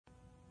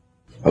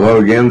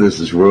Hello again, this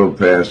is World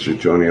Pastor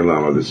Tony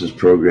Alamo. This is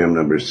program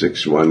number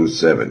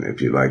 617.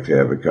 If you'd like to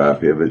have a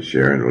copy of it,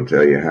 Sharon will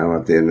tell you how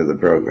at the end of the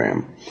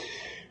program.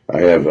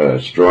 I have a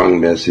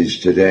strong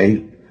message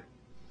today.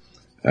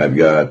 I've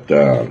got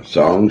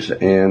songs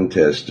and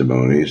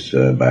testimonies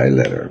by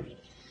letter.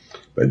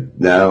 But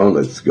now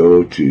let's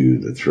go to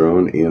the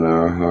throne in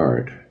our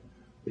heart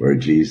where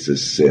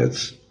Jesus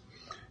sits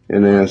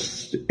and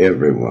ask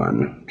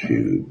everyone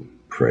to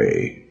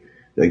pray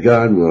that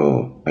God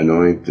will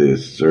anoint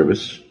this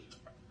service,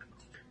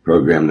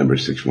 program number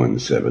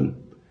 617,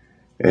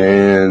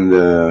 and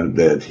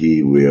that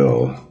He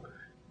will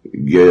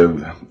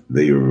give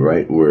the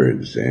right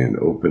words and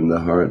open the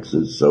hearts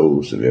and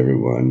souls of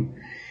everyone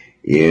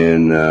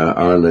in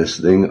our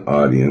listening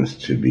audience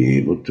to be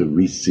able to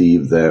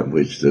receive that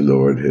which the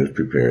Lord has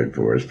prepared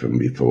for us from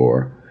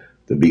before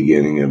the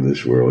beginning of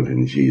this world.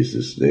 In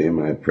Jesus'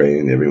 name I pray,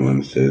 and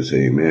everyone says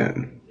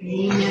amen.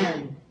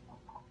 Amen.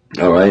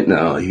 All right,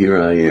 now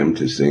here I am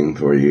to sing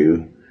for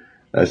you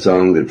a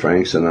song that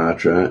Frank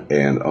Sinatra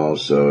and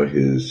also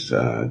his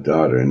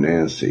daughter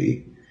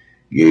Nancy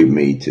gave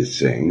me to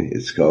sing.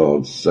 It's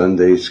called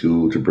Sunday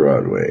School to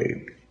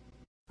Broadway.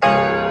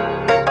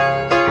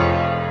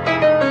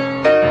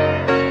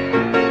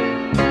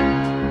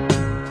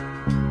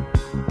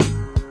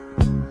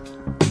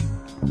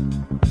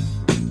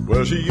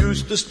 Well, she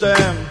used to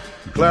stand,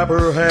 clap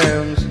her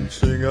hands, and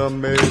sing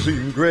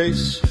Amazing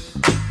Grace,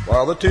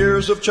 while the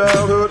tears of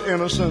childhood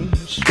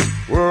innocence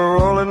were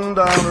rolling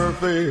down her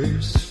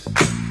face.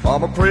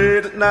 Mama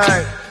prayed at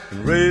night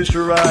and raised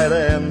her right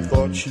hand,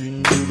 thought she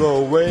knew the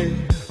way,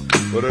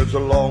 but it's a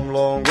long,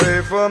 long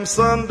way from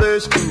Sunday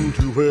school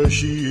to where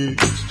she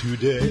is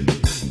today.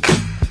 It's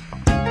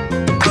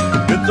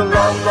a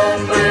long,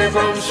 long way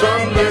from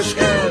Sunday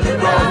school to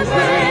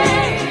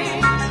Broadway.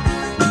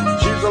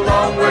 She's a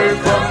long way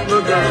from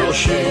the girl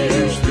she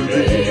used to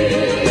be.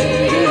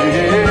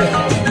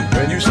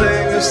 When you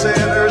sing a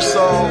sinner's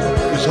song,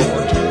 it's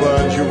hard to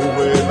find your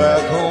way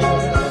back home.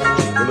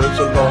 Well, it's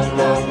a long,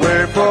 long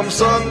way from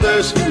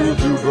Sunday school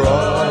to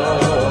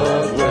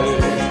Broadway.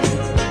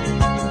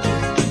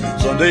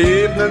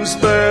 Sunday evening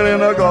spent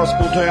in a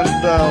gospel tent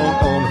down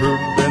on her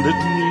bended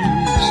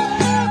knees.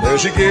 There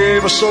she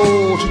gave her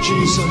soul to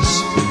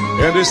Jesus,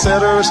 and He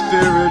set her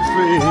spirit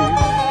free.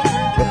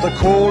 But the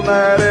cold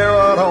night air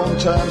out on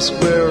Times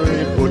Square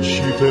ain't what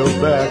she felt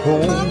back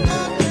home.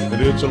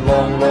 And it's a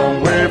long,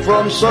 long way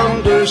from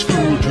Sunday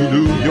school to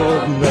New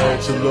York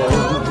nights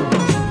alone.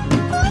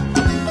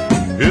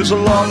 It's a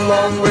long,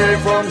 long way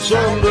from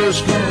Sunday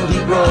school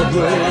to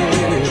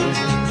Broadway.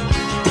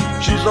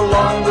 She's a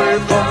long way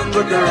from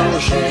the girl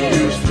she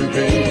used to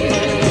be.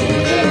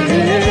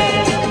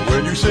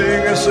 When you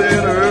sing a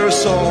sinner's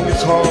song,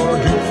 it's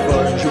hard to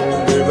find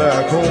your way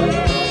back home.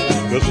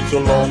 'Cause it's a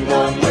long,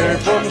 long way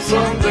from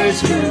Sunday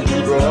school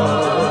to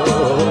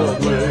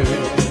Broadway.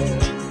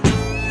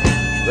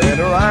 Then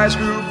her eyes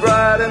grew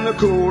bright in the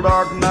cold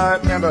dark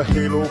night, and a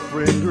halo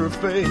framed her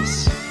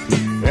face.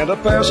 And a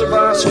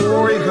passerby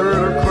swore he heard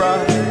her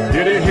cry,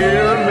 did he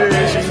hear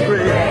Amazing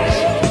Grace?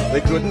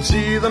 They couldn't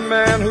see the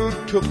man who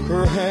took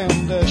her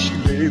hand as she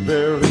lay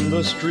there in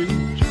the street.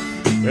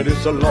 And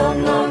it's a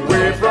long, long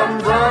way from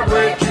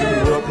Broadway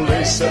to a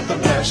place at the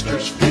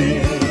Master's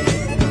feet.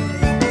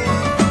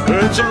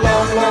 It's a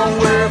long, long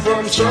way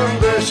from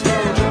Sunday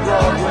school to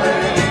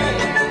Broadway.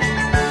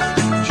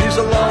 She's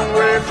a long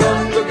way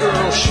from the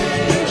girl she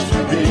used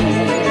to be.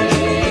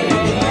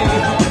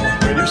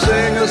 When you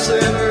sing a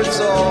sinner's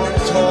song,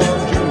 it's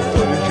hard to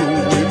find your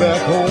way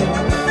back home.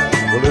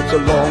 Well, it's a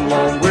long,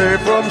 long way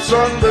from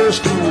Sunday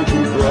school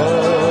to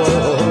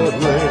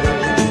Broadway.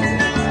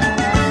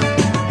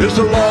 It's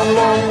a long,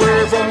 long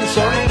way from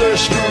Sunday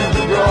school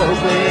to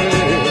Broadway.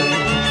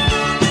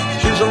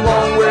 She's a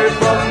long way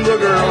from the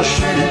girl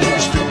she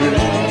used to be.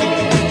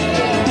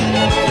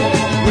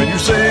 When you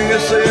sing a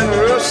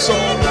sinner's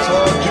song, it's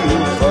hard to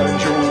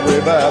find your way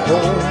back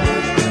home.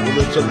 Well,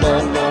 it's a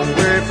long, long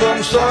way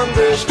from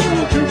Sunday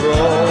school to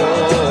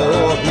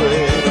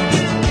Broadway.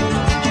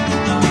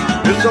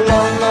 It's a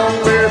long,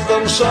 long way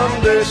from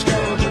Sunday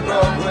school to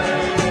Broadway.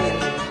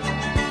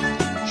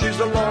 She's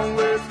a long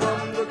way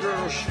from the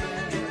girl she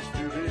used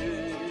to be.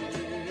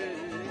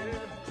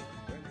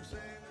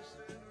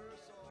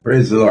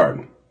 Praise the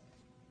Lord.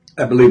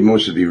 I believe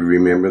most of you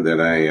remember that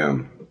I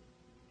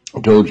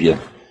told you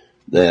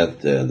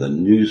that the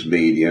news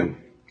media,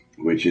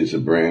 which is a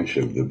branch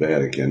of the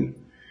Vatican,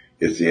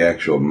 is the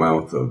actual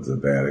mouth of the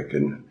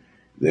Vatican,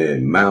 the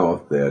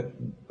mouth that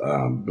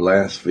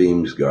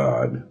blasphemes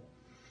God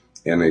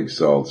and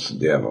exalts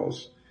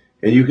devils.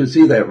 And you can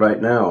see that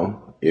right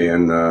now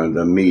in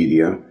the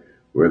media,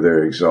 where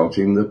they're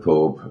exalting the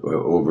Pope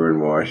over in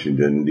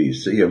Washington,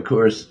 D.C. Of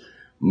course,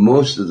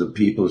 most of the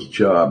people's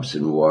jobs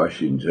in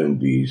Washington,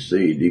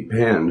 D.C.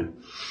 depend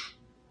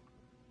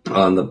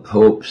on the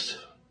Pope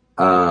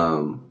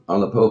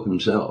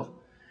himself,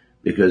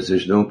 because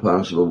there's no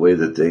possible way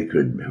that they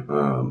could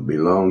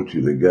belong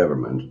to the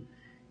government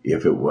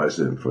if it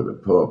wasn't for the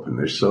Pope. And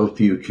there's so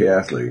few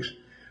Catholics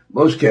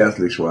Most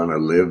Catholics want to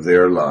live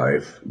their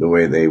life the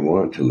way they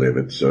want to live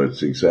it, so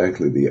it's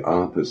exactly the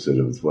opposite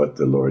of what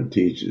the Lord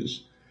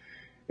teaches.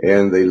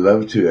 And they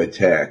love to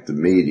attack, the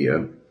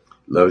media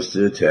loves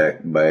to attack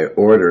by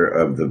order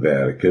of the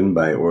Vatican,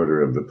 by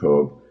order of the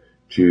Pope,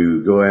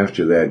 to go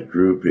after that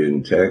group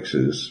in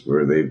Texas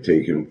where they've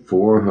taken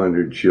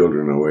 400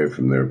 children away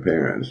from their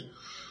parents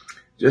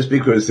just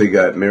because they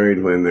got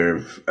married when they're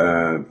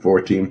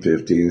 14,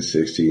 15,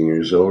 16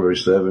 years old or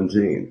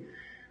 17.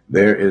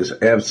 There is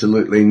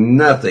absolutely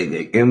nothing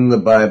in the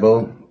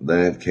Bible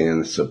that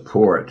can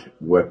support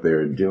what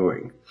they're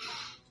doing.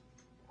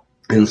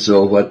 And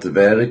so what the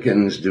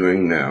Vatican is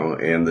doing now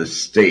and the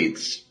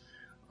states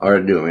are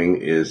doing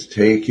is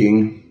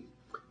taking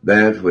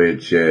that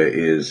which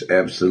is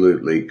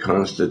absolutely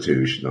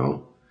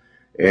constitutional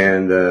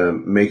and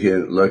making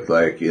it look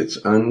like it's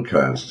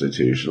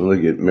unconstitutional to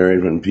get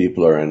married when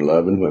people are in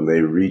love and when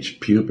they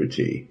reach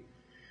puberty.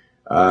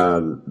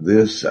 I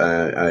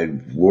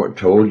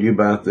told you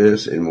about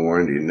this and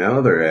warned you.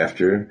 Now they're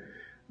after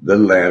the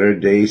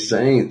Latter-day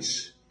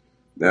Saints.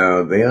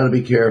 Now, they ought to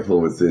be careful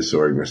with this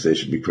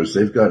organization because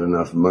they've got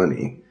enough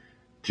money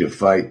to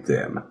fight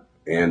them.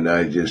 And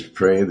I just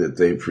pray that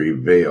they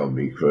prevail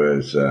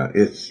because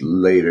it's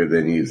later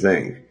than you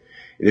think.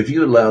 And if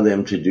you allow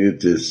them to do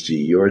this to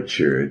your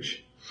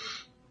church,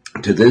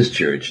 to this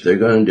church, they're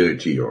going to do it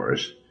to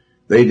yours.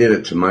 They did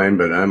it to mine,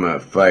 but I'm a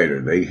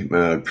fighter. They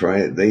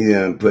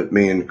put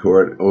me in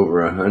court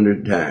over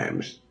 100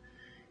 times.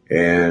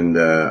 And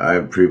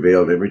I've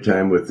prevailed every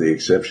time with the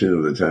exception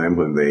of the time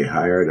when they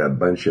hired a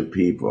bunch of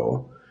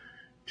people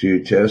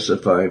to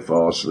testify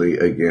falsely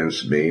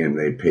against me, and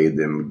they paid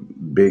them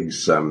big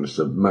sums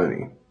of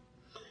money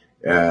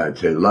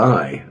to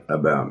lie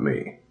about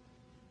me.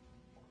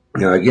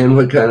 Now, again,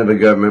 what kind of a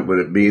government would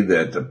it be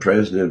that the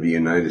President of the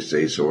United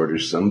States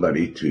orders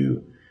somebody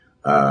to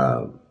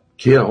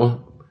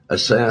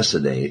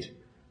assassinate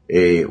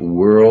a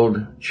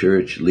world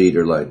church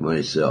leader like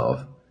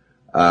myself?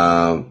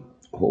 How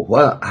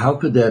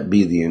could that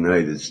be the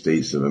United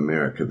States of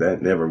America?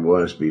 That never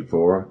was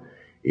before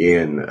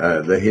in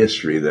the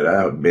history that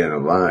I've been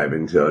alive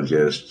until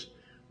just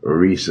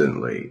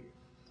recently.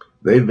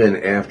 They've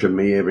been after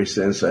me ever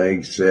since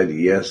I said,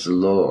 yes,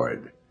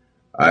 Lord.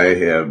 I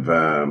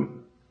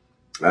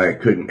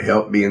couldn't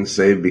help being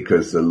saved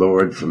because the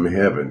Lord from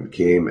heaven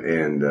came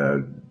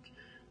and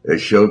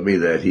showed me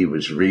that he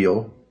was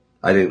real.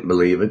 I didn't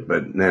believe it,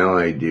 but now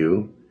I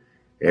do.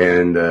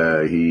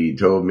 And he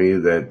told me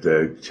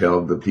that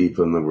tell the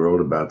people in the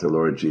world about the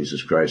Lord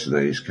Jesus Christ and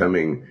that he's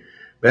coming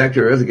back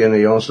to earth again.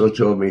 He also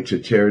told me to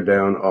tear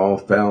down all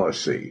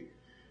fallacy.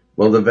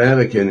 Well, the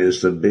Vatican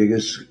is the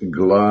biggest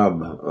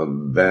glob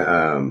of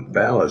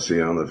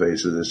fallacy on the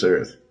face of this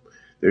earth.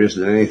 There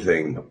isn't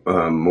anything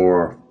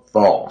more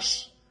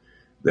false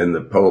than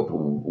the Pope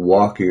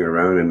walking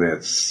around in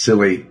that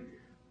silly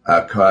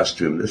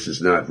costume. This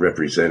is not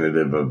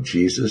representative of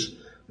Jesus.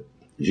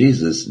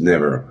 Jesus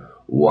never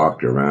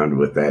walked around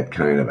with that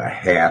kind of a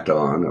hat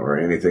on or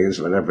anything. As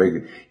a matter of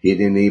fact, he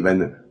didn't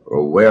even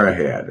wear a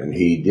hat, and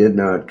he did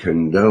not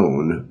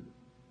condone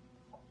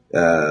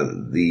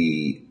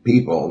the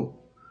people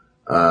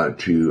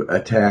to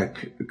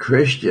attack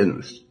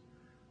Christians.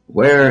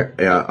 Where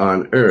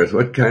on earth,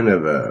 what kind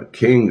of a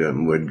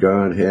kingdom would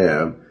God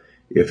have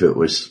if it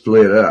was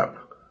split up?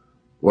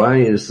 Why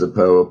is the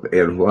Pope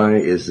and why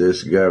is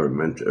this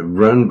government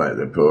run by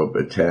the Pope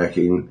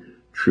attacking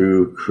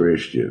true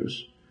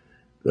Christians?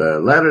 The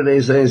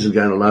Latter-day Saints have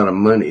got a lot of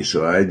money,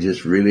 so I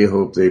just really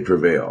hope they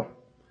prevail.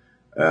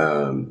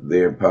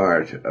 They're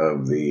part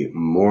of the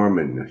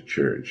Mormon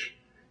Church.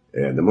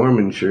 The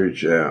Mormon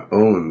Church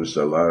owns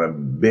a lot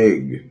of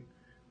big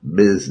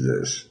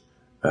business.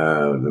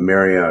 The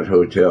Marriott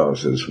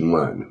Hotels is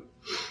one.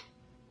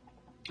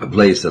 A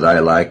place that I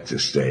like to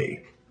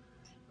stay.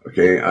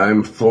 Okay,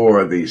 I'm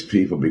for these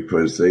people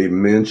because they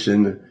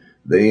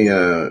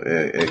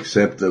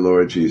accept the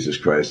Lord Jesus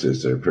Christ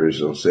as their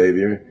personal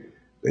Savior.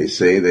 They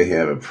say they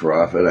have a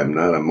prophet. I'm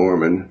not a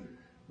Mormon,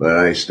 but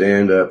I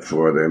stand up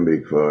for them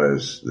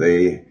because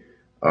they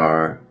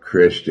are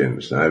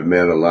Christians. I've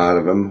met a lot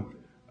of them.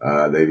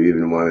 They've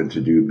even wanted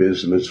to do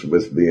business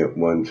with me at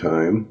one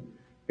time.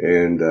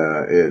 And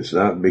it's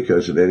not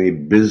because of any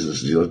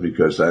business deals,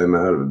 because I'm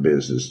out of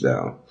business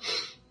now.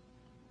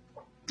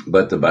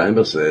 But the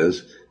Bible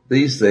says,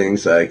 these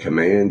things I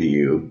command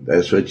you,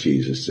 that's what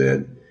Jesus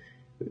said,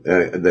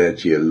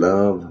 that you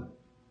love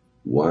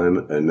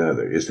one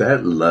another. Is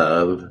that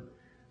love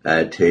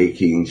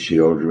taking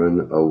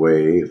children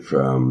away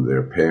from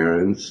their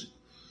parents?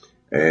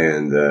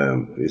 And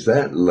is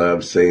that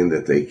love saying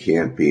that they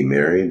can't be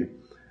married?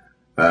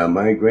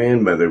 My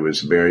grandmother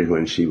was married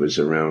when she was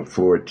around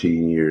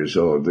 14 years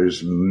old.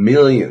 There's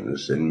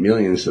millions and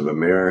millions of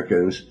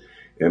Americans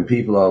and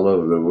people all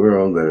over the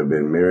world that have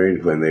been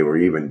married when they were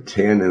even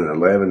 10 and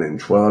 11 and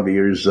 12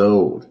 years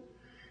old.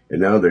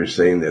 And now they're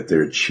saying that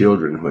they're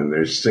children when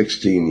they're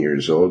 16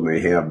 years old and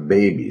they have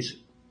babies.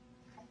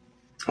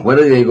 What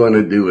are they going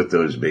to do with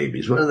those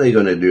babies? What are they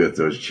going to do with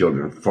those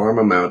children? Farm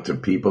them out to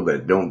people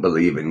that don't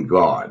believe in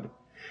God.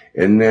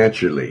 And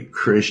naturally,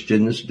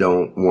 Christians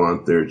don't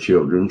want their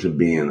children to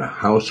be in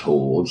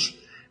households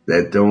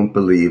that don't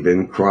believe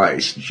in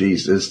Christ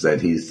Jesus,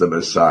 that he's the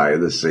Messiah,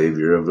 the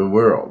Savior of the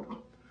world.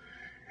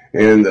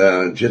 And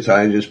I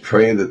just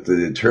pray that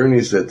the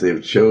attorneys that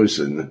they've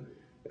chosen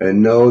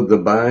know the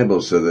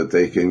Bible so that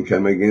they can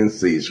come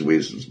against these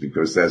weasels,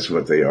 because that's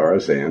what they are,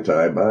 is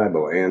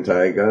anti-Bible,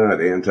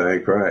 anti-God,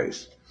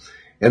 anti-Christ.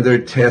 And they're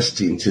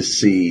testing to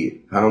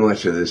see how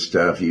much of this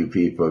stuff you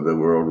people of the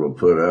world will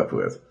put up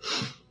with.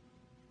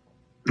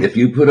 If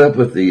you put up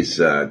with these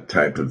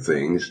type of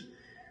things,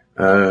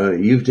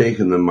 you've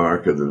taken the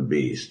mark of the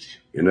beast.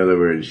 In other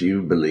words,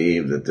 you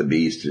believe that the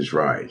beast is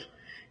right.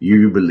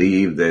 You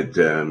believe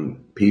that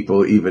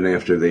people, even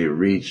after they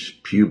reach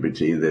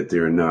puberty, that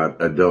they're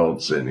not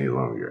adults any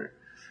longer.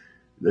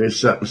 There's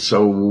something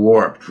so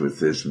warped with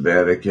this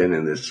Vatican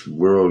and this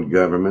world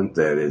government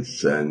that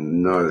it's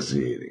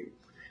nauseating.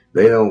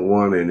 They don't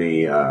want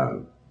any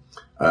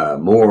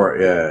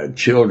more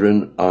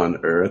children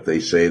on earth. They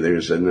say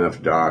there's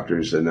enough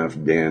doctors, enough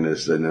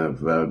dentists,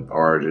 enough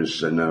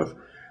artists, enough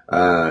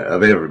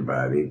of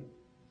everybody,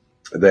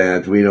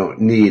 that we don't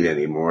need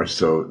any more,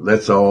 so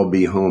let's all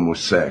be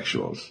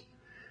homosexuals.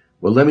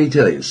 Well, let me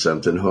tell you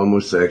something.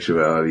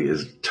 Homosexuality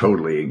is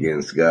totally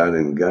against God,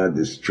 and God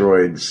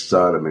destroyed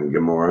Sodom and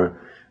Gomorrah,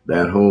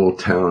 that whole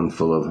town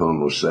full of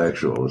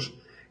homosexuals,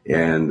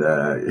 and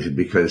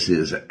because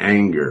his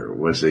anger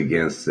was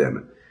against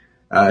them.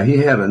 He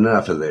had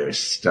enough of their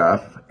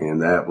stuff,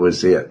 and that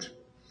was it.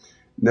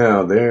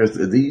 Now, there's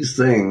these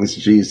things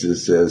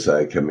Jesus says,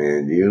 I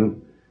command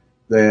you,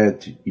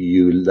 that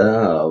you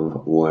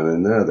love one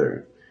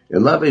another.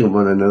 And loving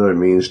one another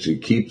means to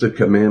keep the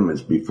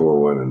commandments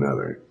before one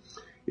another.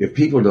 If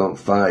people don't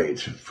fight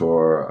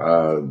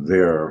for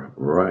their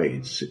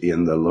rights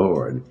in the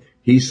Lord,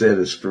 he set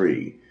us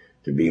free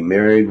to be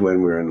married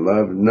when we're in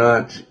love,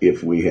 not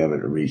if we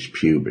haven't reached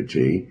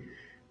puberty,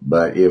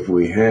 but if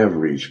we have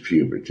reached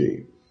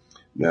puberty.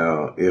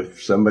 Now,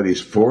 if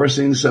somebody's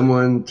forcing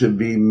someone to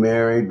be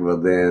married, well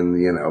then,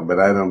 but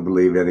I don't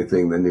believe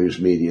anything the news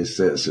media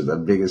says. They're the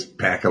biggest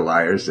pack of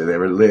liars that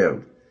ever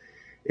lived.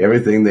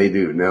 Everything they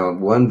do. Now,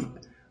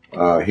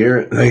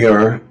 here they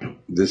are,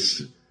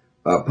 this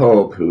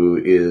Pope, who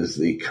is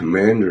the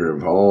commander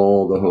of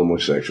all the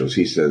homosexuals.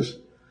 He says,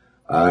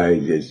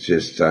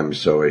 I'm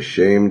so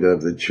ashamed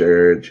of the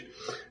church,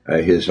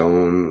 his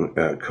own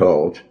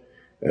cult,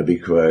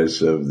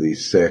 because of the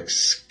sex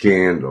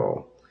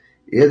scandal.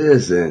 It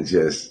isn't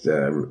just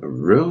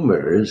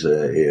rumors.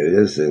 It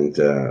isn't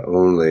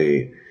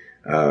only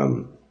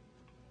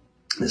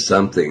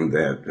something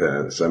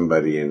that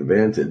somebody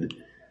invented.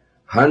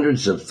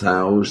 Hundreds of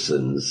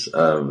thousands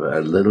of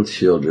little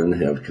children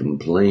have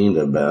complained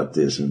about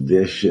this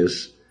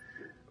vicious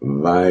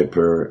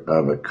viper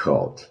of a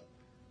cult.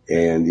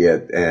 And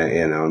yet,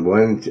 and on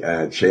one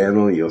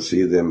channel, you'll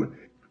see them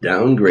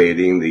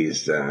downgrading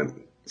these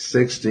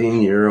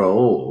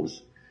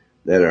 16-year-olds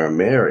that are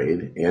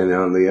married, and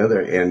on the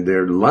other, and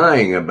they're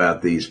lying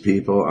about these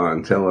people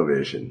on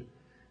television.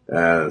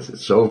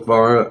 So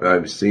far,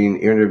 I've seen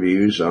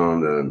interviews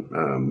on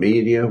the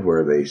media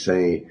where they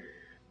say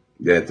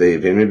that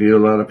they've interviewed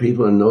a lot of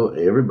people, and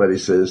everybody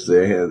says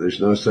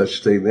there's no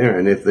such thing there.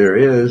 And if there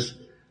is,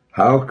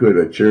 how could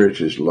a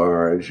church as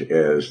large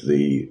as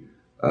the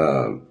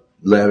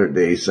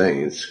Latter-day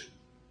Saints,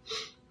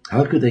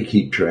 how could they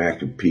keep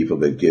track of people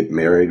that get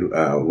married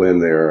when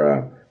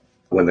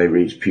they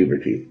reach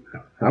puberty?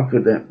 How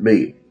could that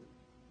be?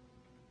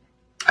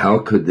 How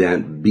could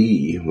that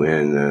be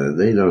when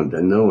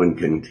no one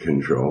can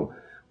control?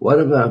 What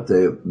about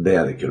the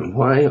Vatican?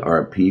 Why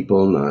are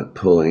people not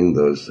pulling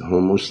those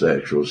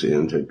homosexuals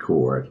into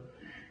court,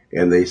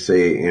 and they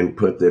say, and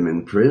put them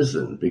in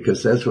prison?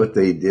 Because that's what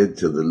they did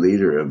to the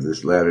leader of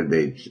this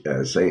Latter-day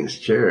Saints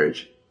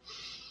church,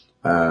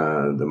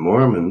 the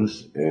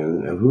Mormons.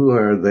 And who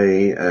are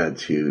they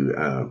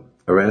to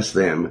arrest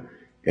them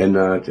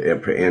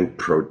and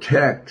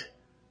protect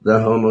the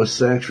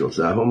homosexuals?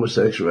 Now,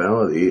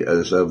 homosexuality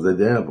is of the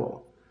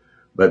devil,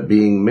 but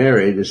being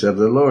married is of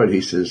the Lord.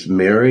 He says,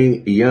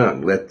 marry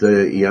young. Let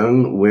the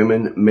young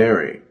women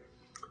marry.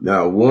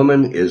 Now, a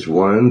woman is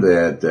one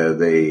that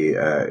they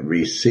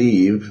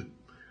receive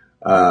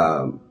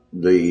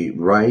the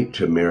right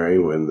to marry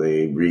when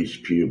they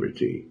reach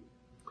puberty.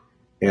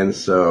 And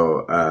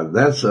so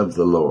that's of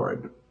the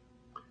Lord.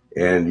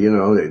 And,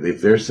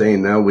 if they're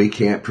saying, now we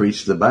can't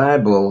preach the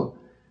Bible,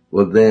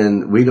 well,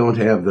 then we don't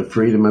have the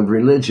freedom of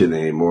religion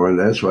anymore. And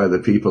that's why the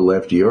people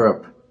left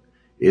Europe,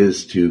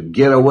 is to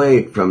get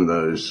away from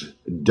those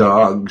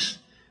dogs,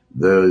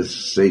 those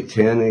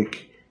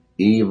satanic,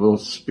 evil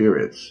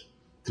spirits,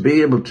 to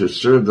be able to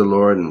serve the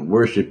Lord and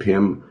worship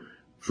him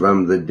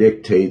from the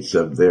dictates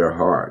of their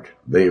heart.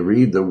 They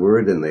read the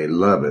word and they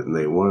love it, and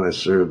they want to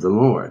serve the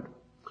Lord.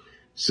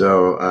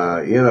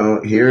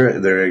 So, here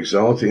they're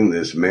exalting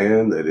this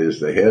man that is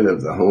the head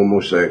of the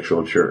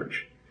homosexual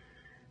church.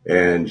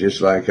 And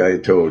just like I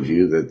told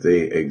you, that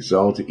they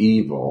exalt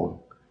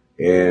evil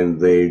and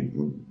they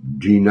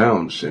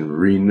denounce and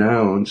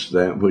renounce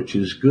that which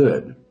is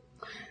good.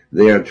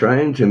 They are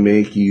trying to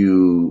make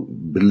you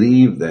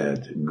believe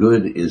that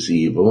good is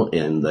evil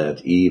and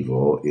that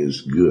evil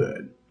is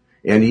good.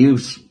 And you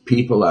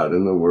people out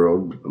in the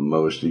world,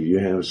 most of you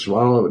have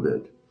swallowed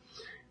it.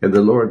 And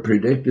the Lord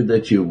predicted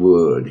that you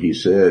would. He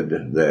said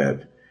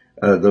that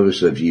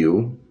those of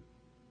you,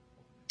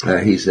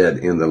 he said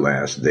in the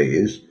last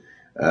days,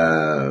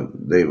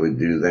 they would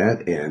do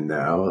that. And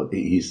now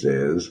he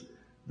says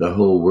the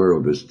whole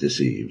world is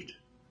deceived.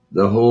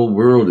 The whole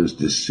world is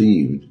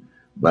deceived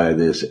by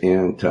this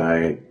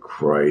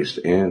anti-Christ,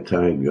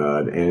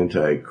 anti-God,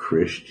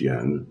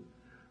 anti-Christian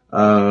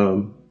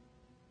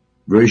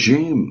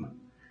regime.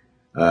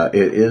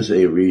 It is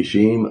a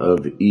regime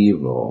of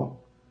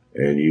evil,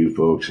 and you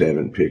folks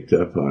haven't picked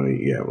up on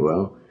it yet.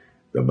 Well,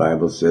 the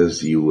Bible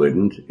says you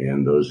wouldn't,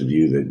 and those of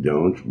you that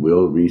don't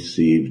will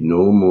receive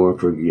no more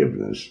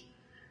forgiveness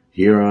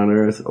here on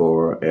earth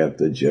or at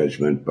the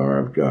judgment bar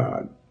of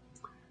God.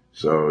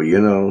 So,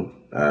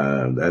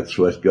 that's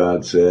what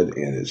God said,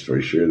 and it's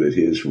for sure that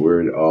his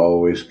word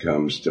always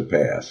comes to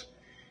pass.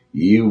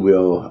 You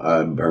will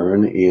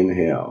burn in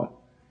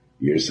hell.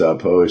 You're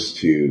supposed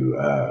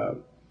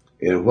to,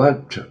 in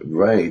what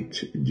right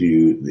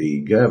do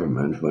the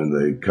government, when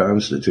the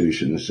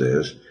Constitution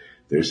says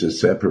there's a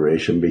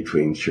separation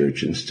between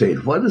church and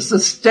state, what is the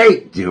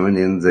state doing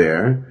in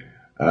there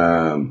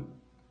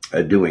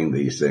doing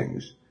these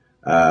things?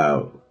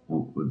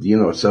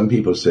 Some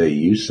people say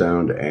you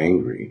sound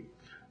angry.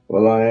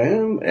 Well, I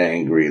am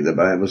angry. The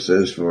Bible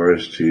says for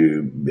us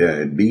to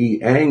be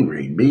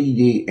angry. Be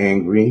ye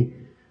angry,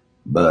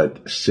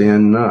 but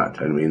sin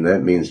not. I mean,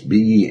 that means be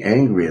ye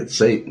angry at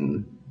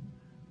Satan,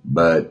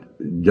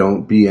 but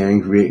don't be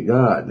angry at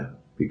God.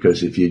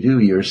 Because if you do,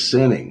 you're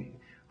sinning.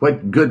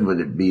 What good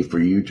would it be for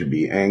you to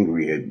be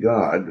angry at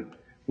God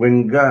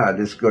when God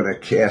is going to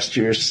cast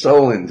your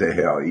soul into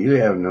hell? You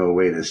have no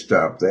way to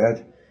stop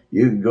that.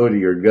 You can go to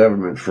your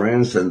government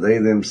friends, and they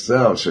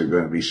themselves are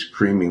going to be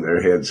screaming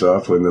their heads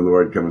off when the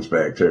Lord comes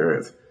back to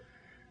earth.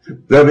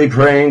 They'll be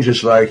praying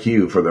just like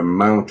you for the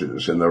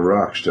mountains and the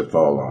rocks to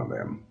fall on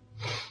them.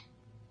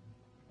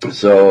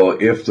 So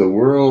if the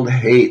world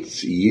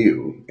hates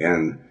you,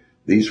 and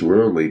these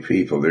worldly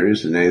people, there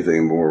isn't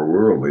anything more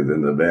worldly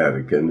than the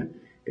Vatican,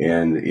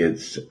 and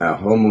it's a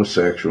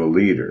homosexual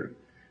leader.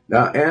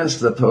 Now, as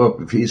the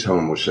Pope, if he's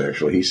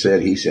homosexual, he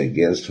said he's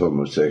against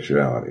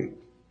homosexuality.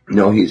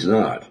 No, he's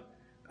not.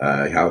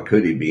 How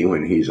could he be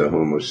when he's a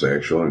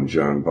homosexual and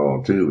John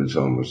Paul II was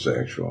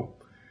homosexual?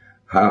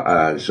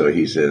 So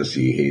he says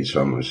he hates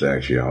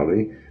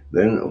homosexuality.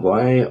 Then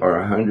why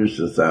are hundreds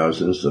of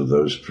thousands of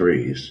those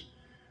priests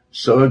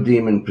so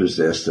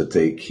demon-possessed that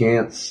they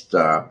can't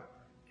stop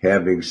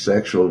having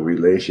sexual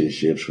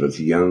relationships with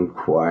young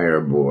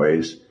choir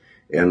boys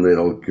and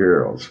little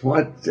girls?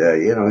 What,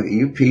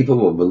 you people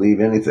will believe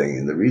anything.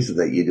 And the reason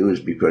that you do is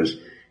because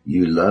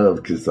you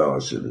love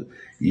Catholicism.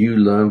 You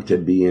love to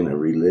be in a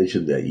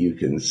religion that you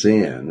can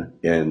sin,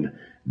 and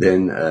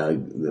then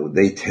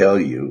they tell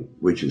you,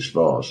 which is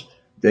false,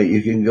 that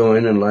you can go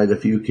in and light a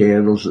few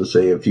candles and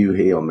say a few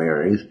Hail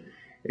Marys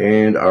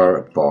and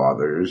Our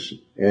Fathers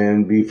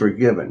and be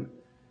forgiven.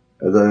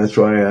 That's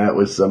why that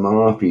was the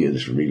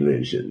mafia's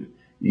religion.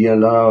 You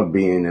love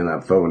being in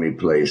a phony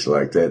place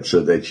like that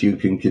so that you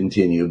can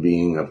continue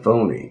being a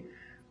phony.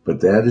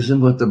 But that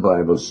isn't what the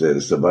Bible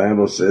says. The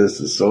Bible says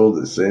the soul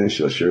that sins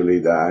shall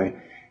surely die,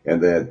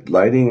 and that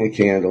lighting a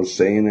candle,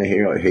 saying a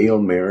Hail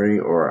Mary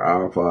or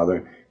Our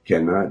Father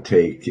cannot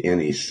take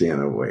any sin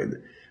away.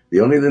 The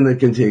only thing that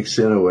can take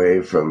sin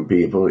away from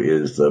people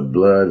is the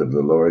blood of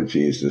the Lord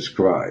Jesus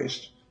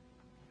Christ.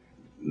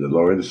 The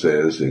Lord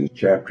says in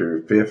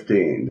chapter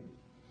 15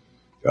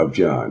 of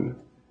John,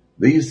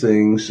 these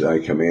things I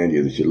command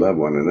you, that you love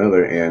one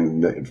another.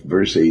 And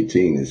verse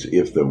 18 is,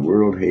 if the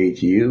world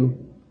hates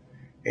you,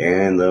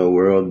 and the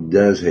world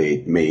does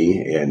hate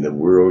me, and the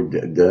world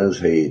does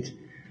hate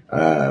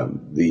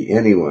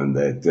anyone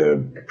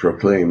that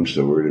proclaims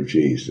the word of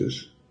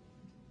Jesus.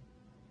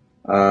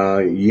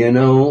 You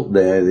know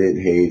that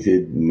it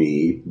hated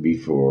me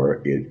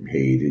before it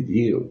hated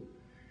you.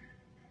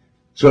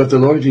 So if the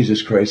Lord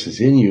Jesus Christ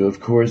is in you, of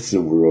course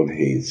the world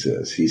hates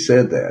us. He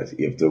said that.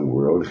 If the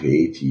world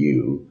hates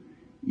you,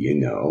 you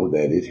know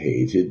that it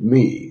hated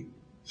me.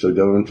 So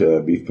don't,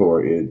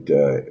 before it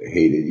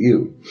hated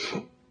you.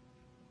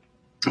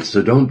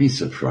 So don't be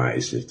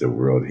surprised if the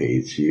world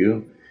hates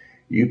you.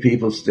 You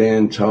people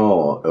stand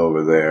tall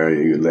over there,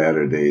 you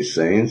Latter-day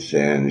Saints,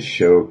 and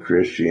show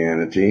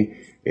Christianity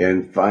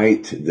and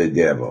fight the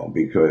devil,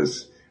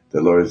 because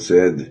the Lord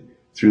said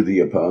through the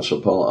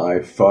Apostle Paul,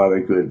 I fought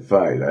a good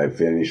fight, I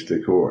finished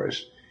the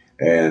course,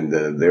 and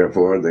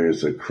therefore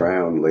there's a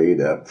crown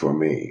laid up for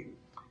me.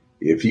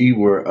 If ye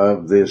were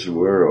of this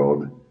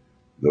world,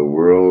 the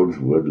world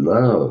would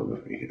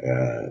love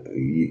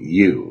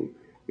you.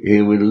 He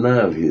would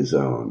love his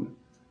own.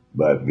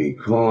 But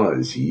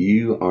because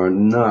you are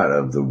not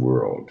of the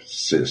world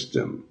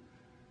system,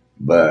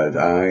 but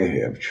I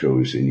have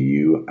chosen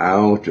you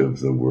out of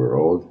the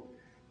world,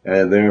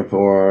 and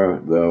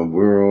therefore the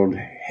world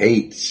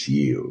hates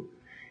you.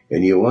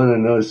 And you want to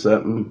know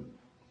something?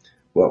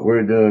 What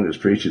we're doing is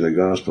preaching the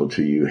gospel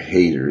to you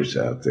haters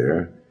out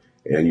there,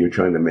 and you're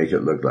trying to make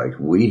it look like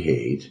we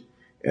hate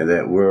and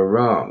that we're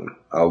wrong.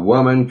 A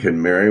woman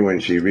can marry when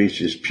she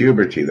reaches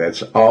puberty.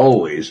 That's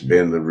always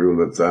been the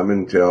rule of thumb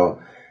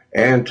until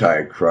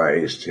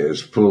Antichrist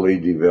has fully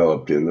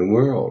developed in the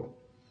world.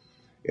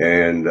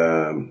 And,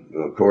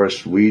 of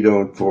course, we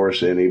don't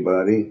force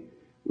anybody.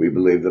 We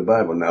believe the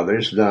Bible. Now,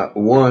 there's not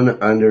one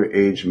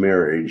underage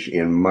marriage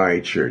in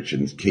my church,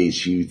 in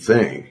case you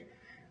think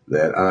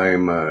that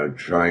I'm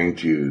trying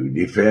to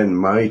defend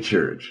my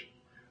church.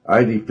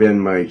 I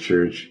defend my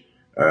church.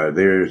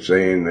 They're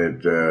saying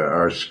that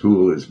our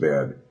school is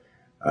bad.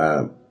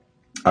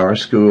 Our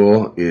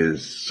school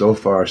is so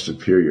far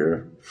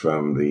superior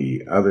from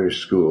the other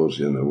schools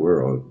in the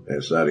world.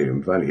 It's not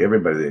even funny.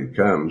 Everybody that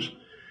comes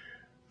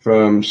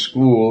from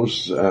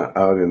schools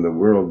out in the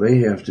world, they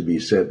have to be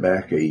set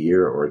back a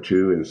year or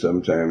two and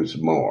sometimes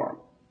more.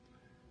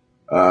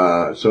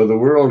 So the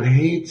world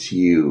hates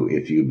you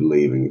if you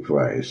believe in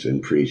Christ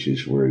and preach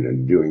his word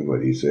and doing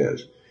what he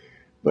says.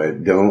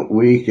 But don't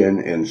weaken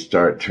and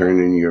start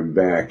turning your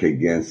back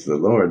against the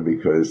Lord,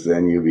 because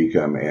then you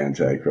become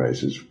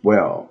Antichrist as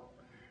well.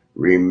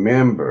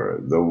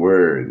 Remember the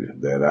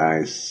word that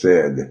I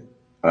said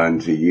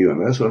unto you.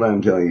 And that's what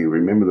I'm telling you.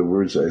 Remember the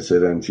words I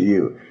said unto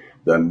you.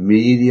 The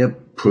media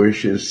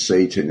pushes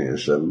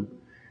Satanism,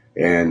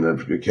 and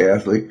the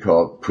Catholic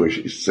cult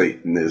pushes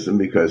Satanism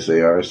because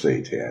they are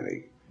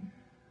satanic.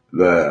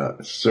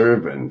 The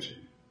servant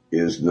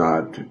is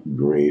not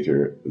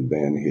greater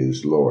than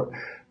his Lord.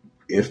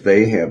 If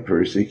they have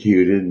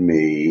persecuted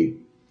me,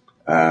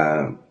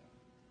 and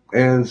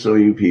so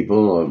you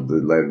people of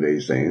the Latter-day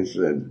Saints,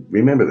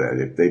 remember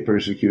that. If they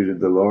persecuted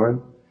the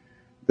Lord,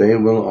 they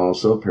will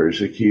also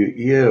persecute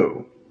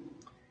you.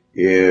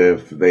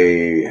 If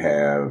they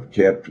have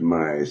kept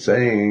my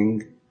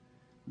saying,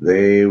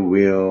 they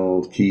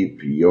will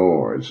keep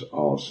yours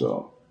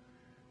also.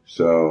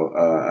 So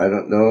I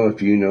don't know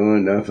if you know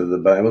enough of the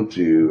Bible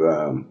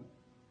to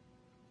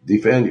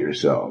defend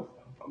yourself,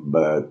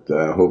 but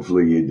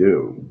hopefully you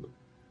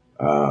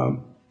do.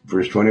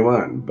 Verse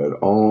 21, but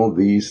all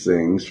these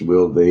things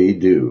will they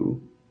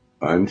do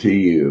unto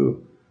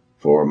you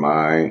for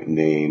my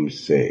name's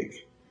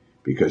sake,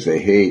 because they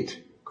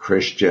hate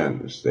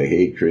Christians, they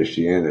hate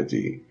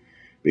Christianity,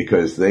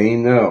 because they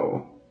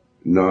know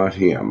not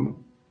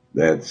him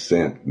that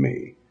sent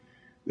me.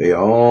 They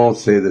all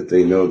say that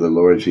they know the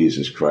Lord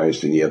Jesus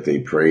Christ, and yet they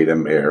pray to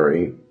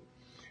Mary,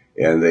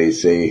 and they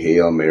say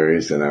Hail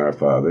Marys and Our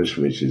Fathers,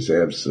 which is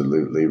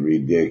absolutely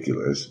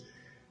ridiculous,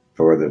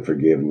 for the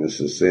forgiveness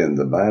of sin.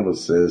 The Bible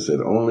says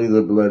that only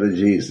the blood of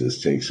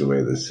Jesus takes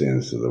away the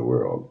sins of the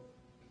world.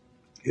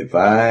 If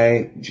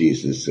I,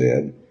 Jesus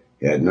said,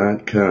 had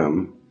not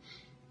come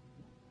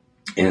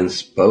and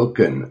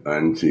spoken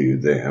unto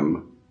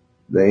them,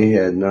 they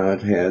had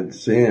not had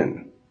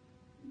sin.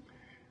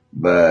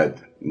 But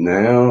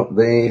now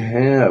they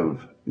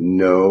have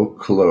no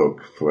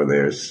cloak for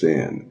their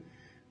sin.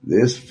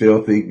 This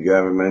filthy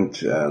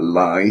government,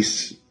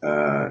 lice,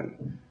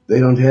 they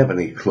don't have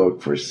any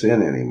cloak for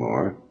sin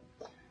anymore.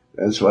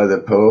 That's why the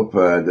Pope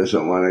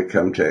doesn't want to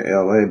come to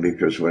L.A.,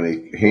 because when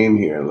he came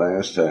here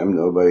last time,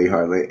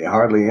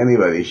 hardly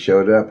anybody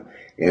showed up,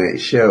 and it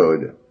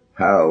showed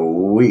how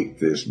weak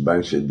this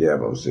bunch of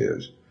devils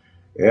is.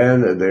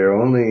 And they're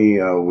only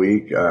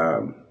weak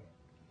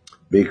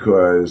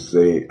because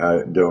they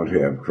don't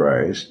have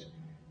Christ,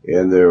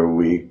 and they're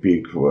weak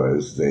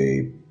because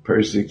they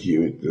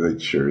persecute the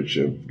Church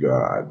of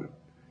God.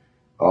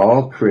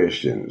 All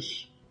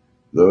Christians,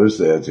 those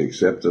that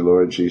accept the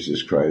Lord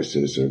Jesus Christ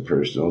as their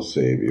personal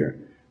Savior,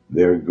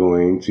 they're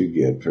going to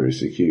get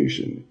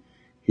persecution.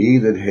 He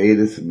that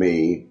hates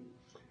me,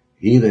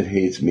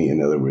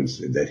 in other words,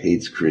 that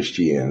hates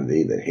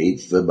Christianity, that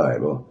hates the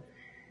Bible,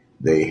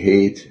 they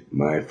hate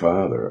my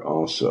Father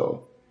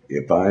also.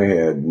 If I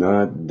had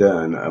not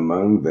done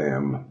among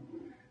them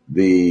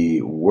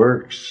the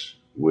works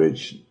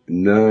which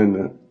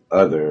none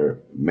other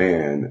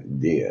man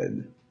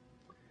did,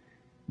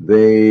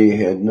 they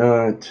had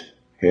not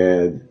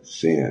had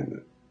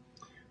sin.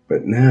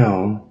 But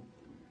now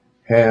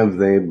have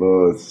they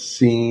both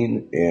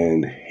seen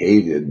and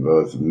hated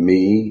both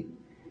me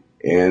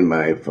and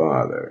my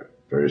Father.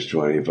 Verse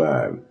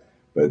 25.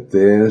 But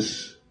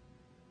this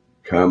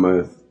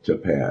cometh to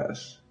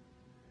pass,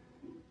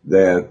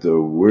 that the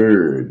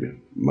word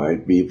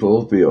might be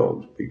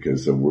fulfilled,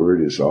 because the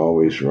word is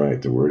always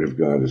right. The word of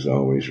God is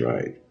always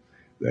right.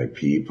 That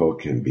people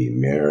can be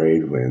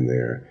married when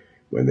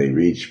they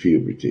reach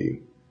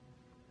puberty.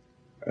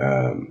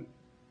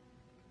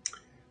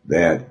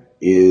 That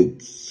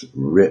it's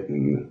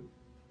written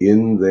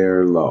in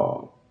their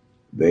law,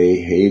 they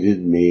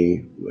hated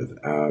me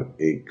without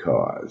a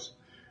cause.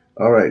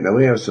 All right, now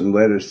we have some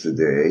letters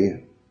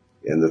today,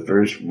 and the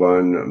first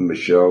one,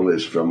 Michelle,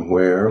 is from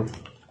where?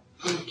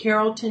 From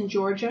Carrollton,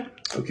 Georgia.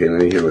 Okay,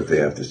 let me hear what they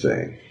have to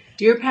say.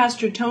 Dear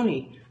Pastor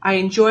Tony, I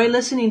enjoy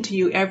listening to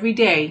you every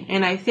day,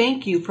 and I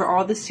thank you for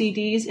all the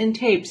CDs and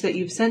tapes that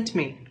you've sent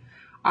me.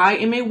 I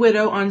am a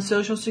widow on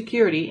Social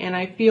Security, and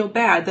I feel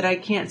bad that I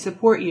can't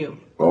support you.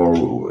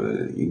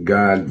 Oh,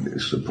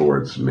 God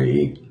supports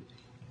me.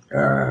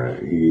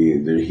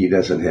 He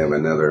doesn't have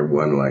another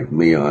one like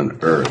me on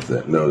earth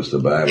that knows the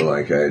Bible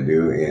like I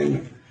do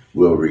and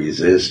will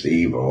resist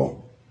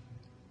evil.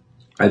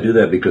 I do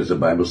that because the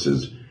Bible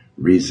says,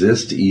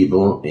 resist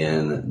evil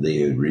and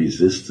they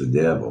resist the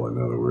devil,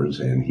 in other words,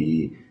 and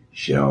he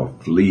shall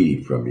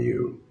flee from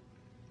you.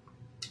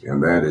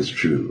 And that is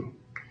true.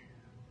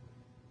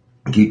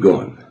 Keep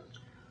going.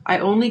 I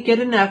only get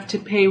enough to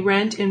pay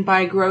rent and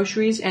buy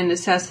groceries and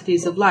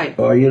necessities of life.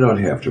 Oh, you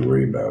don't have to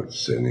worry about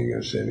sending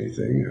us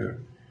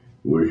anything.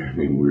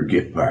 We'll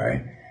get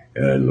by,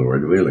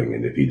 Lord willing.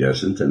 And if he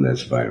doesn't, then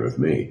that's fine with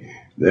me.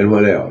 Then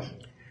what else?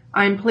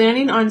 I'm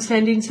planning on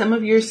sending some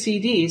of your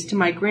CDs to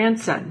my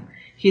grandson.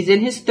 He's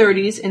in his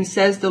 30s and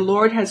says the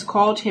Lord has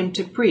called him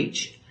to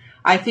preach.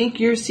 I think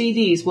your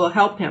CDs will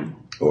help him.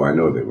 Oh, I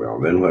know they will.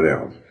 Then what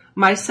else?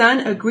 My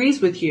son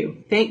agrees with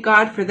you. Thank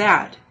God for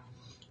that.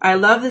 I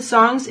love the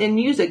songs and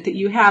music that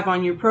you have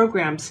on your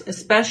programs,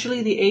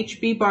 especially the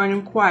H.B.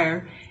 Barnum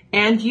Choir,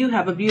 and you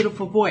have a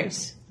beautiful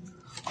voice.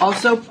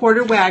 Also,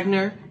 Porter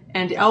Wagner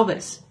and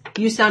Elvis.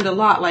 You sound a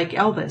lot like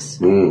Elvis.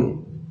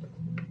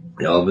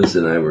 Elvis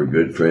and I were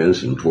good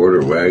friends, and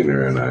Porter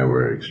Wagner and I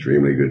were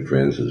extremely good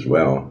friends as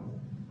well.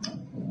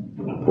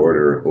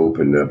 Porter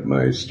opened up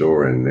my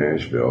store in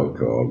Nashville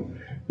called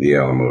the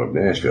Alamo of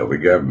Nashville. The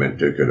government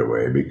took it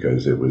away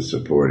because it was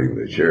supporting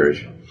the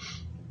church.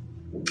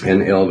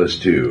 And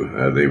Elvis,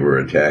 too. They were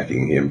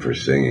attacking him for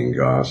singing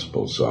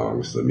gospel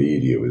songs. The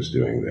media was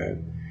doing that.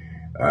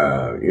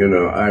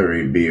 I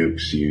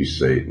rebukes you,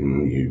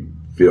 Satan, you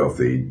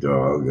filthy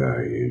dog,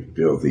 you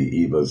filthy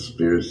evil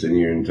spirits, and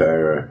your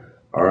entire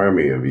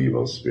army of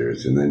evil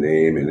spirits, in the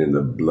name and in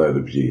the blood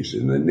of Jesus.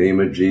 In the name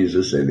of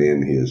Jesus and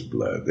in his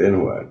blood.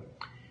 Then what?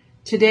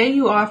 Today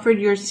you offered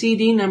your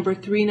CD number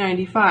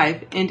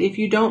 395, and if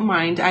you don't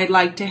mind, I'd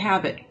like to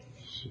have it.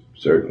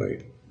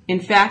 Certainly. In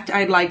fact,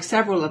 I'd like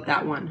several of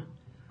that one.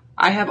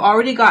 I have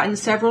already gotten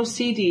several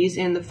CDs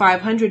in the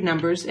 500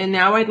 numbers, and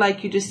now I'd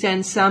like you to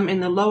send some in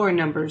the lower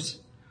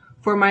numbers.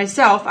 For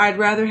myself, I'd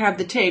rather have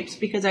the tapes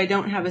because I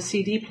don't have a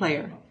CD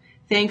player.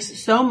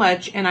 Thanks so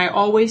much, and I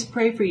always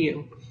pray for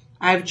you.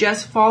 I've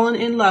just fallen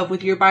in love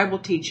with your Bible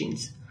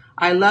teachings.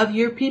 I love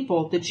your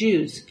people, the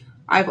Jews.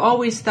 I've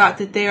always thought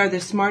that they are the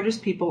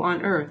smartest people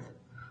on earth.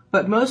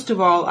 But most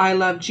of all, I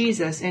love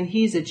Jesus, and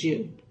he's a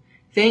Jew.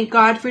 Thank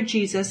God for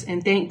Jesus,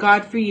 and thank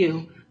God for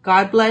you.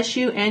 God bless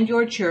you and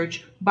your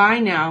church. Bye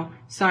now.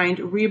 Signed,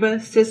 Reba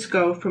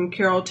Cisco from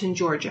Carrollton,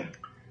 Georgia.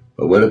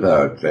 Well, what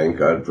about thank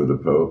God for the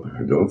Pope?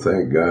 Don't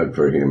thank God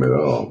for him at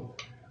all.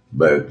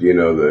 But,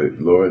 the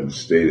Lord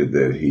stated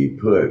that he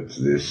put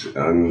this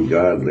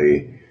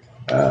ungodly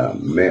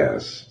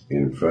mess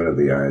in front of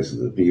the eyes of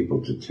the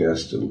people to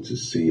test them, to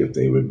see if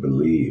they would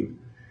believe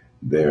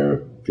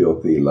their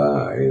filthy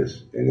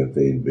lies and if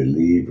they'd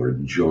believe or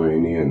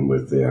join in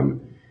with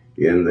them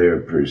in their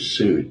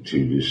pursuit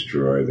to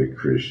destroy the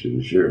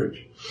Christian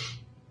church.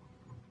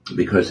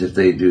 Because if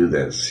they do,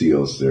 that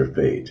seals their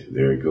fate.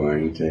 They're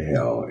going to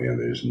hell, and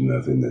there's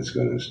nothing that's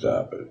going to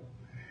stop it.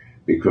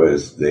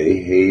 Because they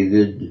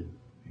hated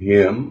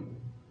him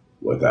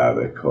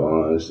without a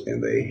cause,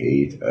 and they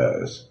hate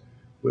us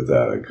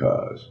without a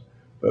cause.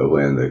 But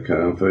when the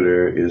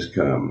Comforter is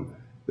come,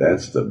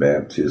 that's the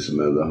baptism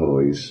of the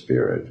Holy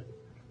Spirit,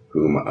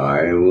 whom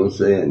I will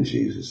send,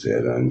 Jesus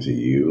said, unto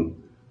you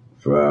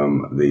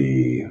from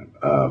the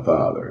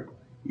Father,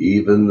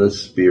 even the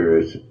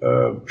Spirit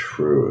of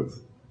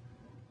truth,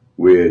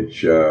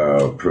 which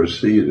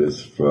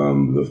proceedeth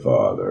from the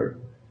Father,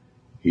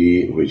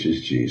 he, which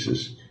is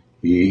Jesus,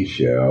 he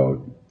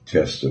shall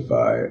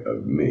testify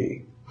of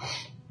me.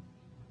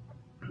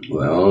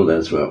 Well,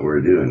 that's what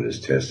we're doing, is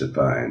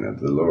testifying of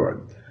the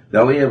Lord.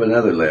 Now we have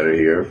another letter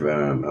here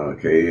from,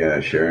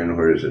 Sharon,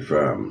 where is it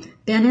from?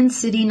 Benin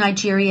City,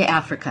 Nigeria,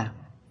 Africa.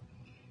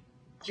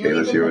 Okay,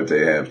 let's hear what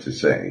they have to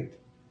say.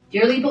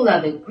 Dearly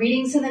beloved,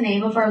 greetings in the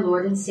name of our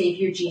Lord and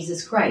Savior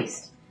Jesus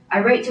Christ.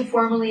 I write to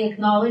formally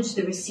acknowledge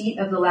the receipt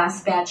of the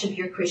last batch of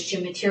your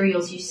Christian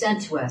materials you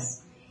sent to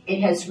us.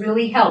 It has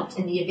really helped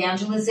in the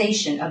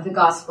evangelization of the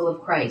gospel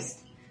of Christ.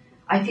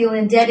 I feel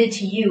indebted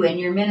to you and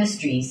your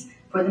ministries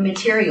for the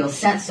materials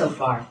sent so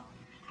far.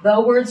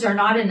 Though words are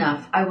not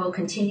enough, I will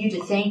continue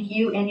to thank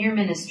you and your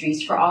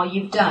ministries for all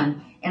you've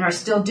done and are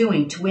still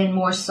doing to win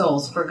more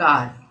souls for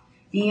God.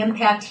 The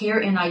impact here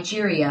in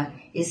Nigeria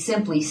is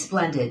simply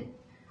splendid.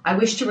 I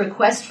wish to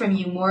request from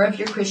you more of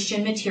your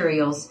Christian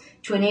materials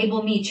to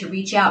enable me to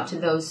reach out to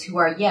those who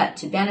are yet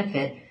to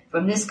benefit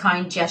from this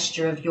kind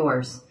gesture of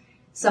yours.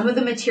 Some of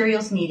the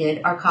materials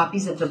needed are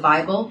copies of the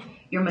Bible,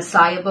 your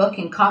Messiah book,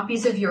 and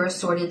copies of your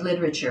assorted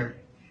literature.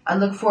 I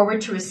look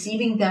forward to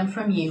receiving them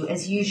from you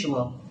as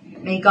usual.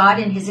 May God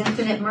in his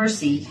infinite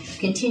mercy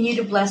continue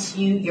to bless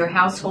you, your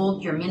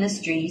household, your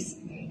ministries,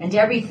 and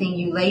everything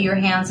you lay your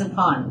hands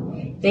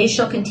upon. They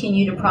shall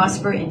continue to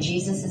prosper in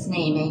Jesus'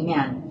 name,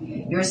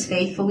 amen. Yours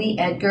faithfully,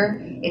 Edgar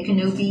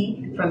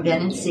Ikanubi from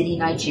Benin City,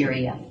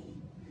 Nigeria.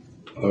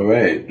 All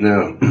right.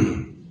 Now,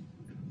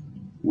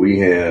 We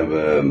have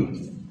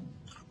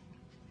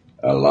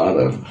a lot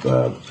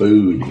of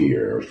food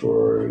here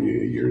for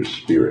your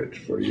spirit,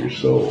 for your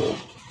soul,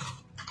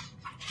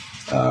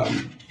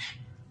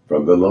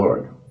 from the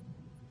Lord.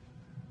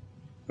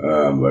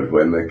 But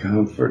when the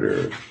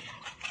Comforter,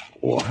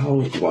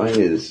 why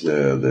is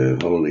the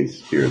Holy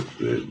Spirit,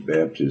 the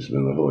baptism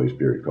of the Holy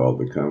Spirit, called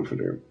the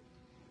Comforter?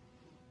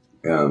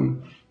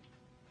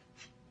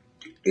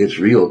 It's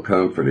real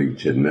comforting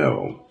to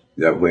know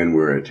that when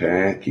we're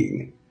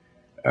attacking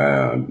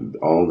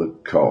all the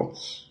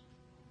cults,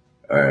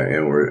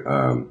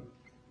 and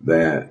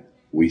that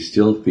we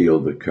still feel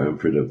the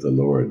comfort of the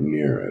Lord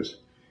near us,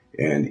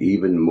 and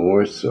even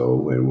more so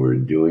when we're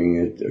doing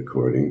it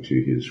according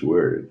to His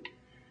Word.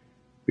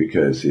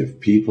 Because if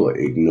people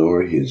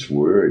ignore His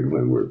Word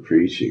when we're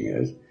preaching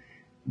it,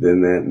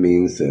 then that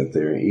means that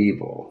they're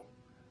evil.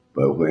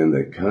 But when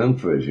the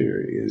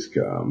Comforter is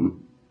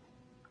come,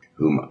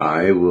 whom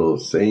I will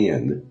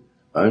send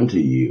unto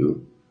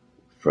you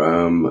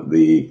from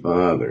the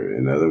Father.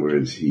 In other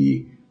words,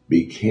 He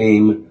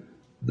became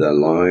the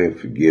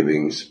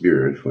life-giving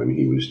Spirit when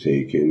He was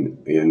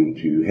taken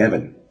into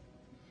heaven.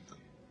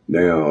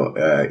 Now,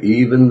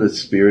 even the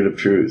Spirit of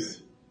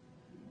truth.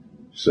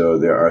 So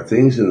there are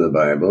things in the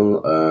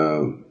Bible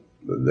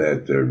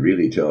that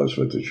really tell us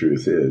what the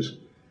truth is.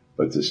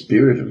 But the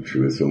Spirit of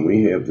truth, when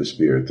we have the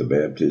Spirit, the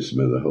baptism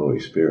of the Holy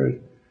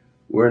Spirit,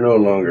 we're no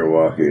longer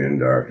walking in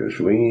darkness.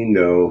 We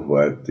know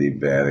what the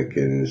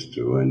Vatican is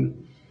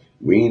doing.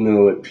 We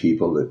know what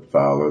people that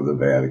follow the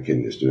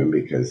Vatican is doing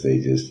because they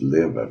just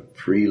live a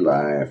free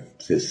life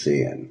to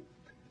sin.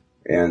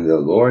 And the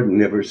Lord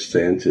never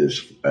sent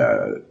us,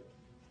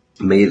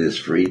 made us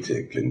free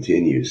to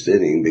continue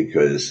sinning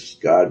because,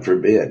 God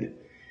forbid,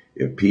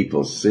 if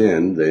people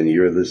sin, then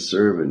you're the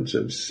servant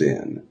of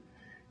sin.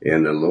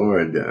 And the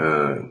Lord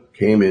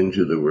came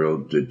into the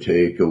world to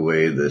take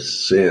away the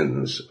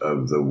sins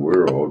of the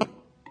world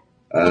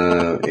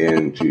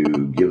and to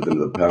give them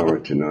the power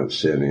to not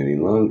sin any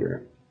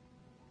longer.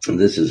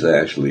 This is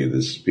actually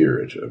the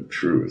Spirit of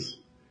truth.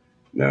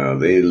 Now,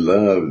 they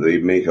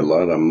make a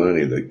lot of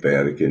money, the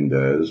Vatican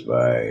does,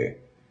 by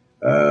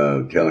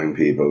telling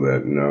people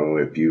that, no,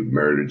 if you've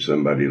murdered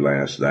somebody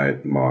last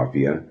night,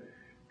 mafia,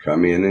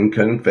 come in and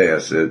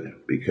confess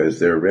it, because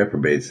they're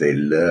reprobates. They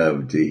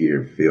love to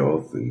hear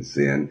filth and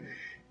sin,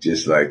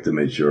 just like the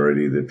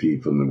majority of the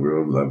people in the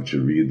world love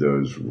to read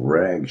those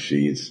rag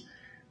sheets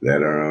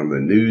that are on the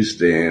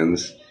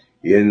newsstands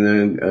in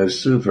the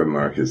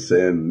supermarkets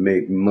that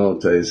make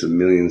multis of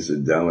millions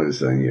of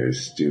dollars on your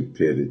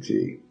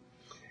stupidity.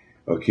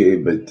 Okay,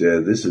 but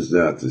this is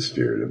not the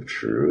Spirit of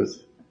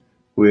truth,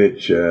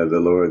 which the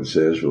Lord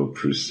says will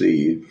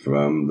proceed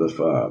from the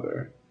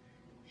Father.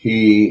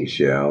 He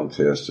shall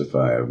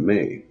testify of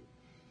me.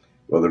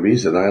 Well, the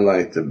reason I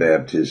like the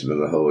baptism of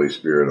the Holy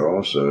Spirit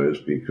also is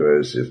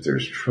because if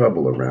there's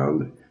trouble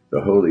around,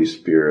 the Holy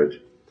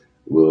Spirit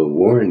will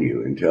warn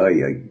you and tell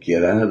you,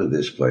 get out of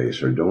this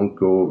place, or don't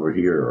go over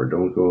here, or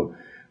don't go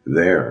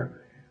there,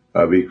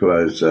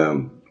 because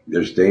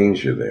there's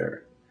danger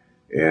there.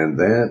 And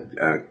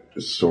that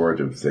sort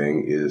of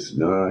thing is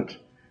not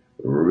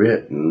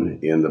written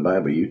in the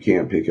Bible. You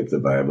can't pick up the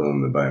Bible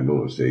and the Bible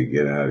will say,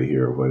 get out of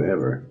here, or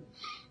whatever.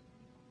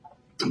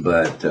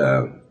 But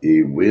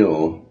He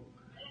will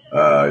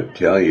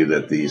tell you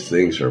that these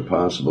things are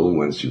possible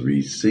once you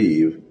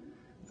receive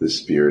the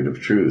Spirit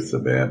of truth, the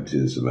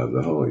baptism of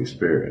the Holy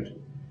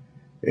Spirit.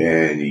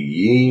 And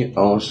ye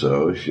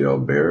also shall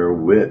bear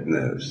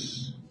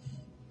witness.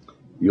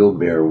 You'll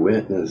bear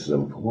witness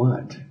of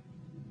what?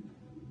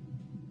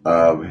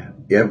 Of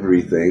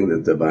everything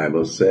that the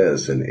Bible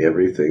says and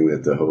everything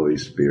that the Holy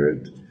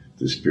Spirit,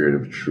 the Spirit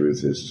of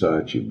truth, has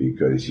taught you,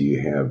 because ye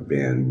have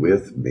been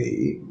with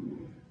me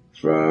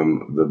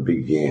from the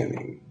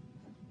beginning.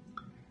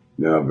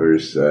 Now,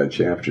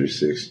 chapter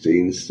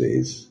 16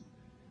 states,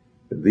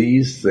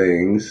 these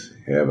things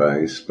have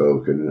I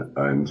spoken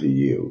unto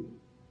you,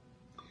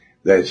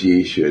 that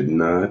ye should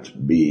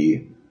not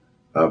be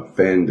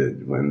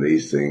offended when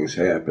these things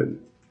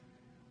happen.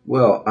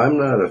 Well, I'm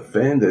not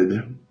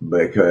offended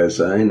because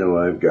I know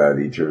I've got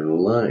eternal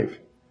life.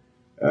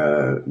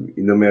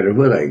 No matter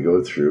what I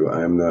go through,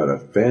 I'm not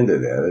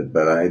offended at it,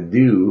 but I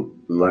do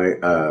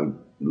like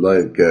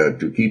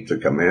to keep the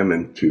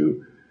commandment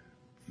to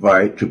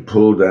fight, to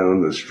pull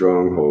down the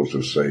strongholds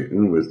of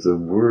Satan with the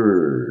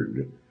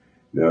Word.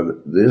 Now,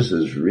 this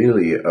is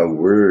really a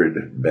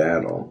word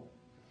battle.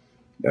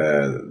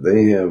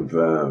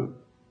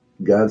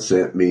 God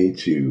sent me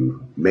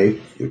to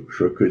make the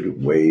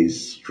crooked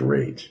ways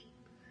straight.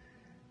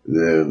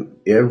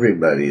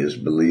 Everybody is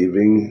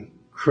believing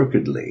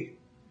crookedly.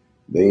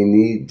 They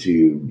need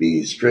to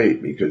be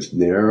straight, because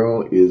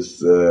narrow is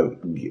the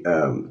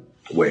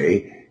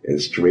way,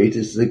 and straight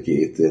is the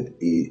gate that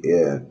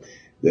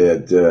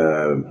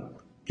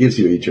gives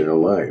you eternal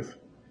life.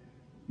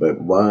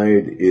 But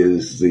wide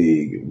is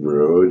the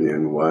road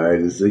and wide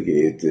is the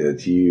gate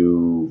that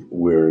you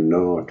were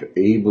not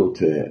able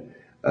to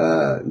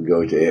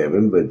go to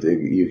heaven, but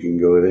you can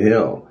go to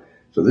hell.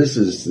 So this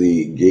is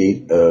the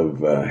gate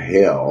of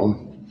hell,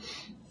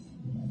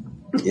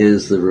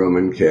 is the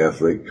Roman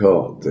Catholic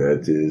cult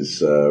that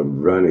is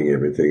running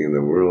everything in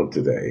the world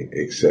today,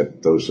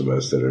 except those of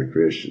us that are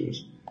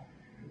Christians.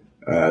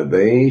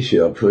 They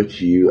shall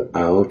put you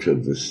out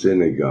of the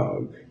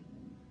synagogue.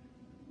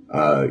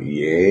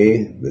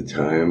 Yea, the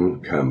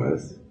time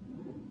cometh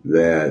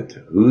that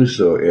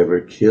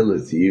whosoever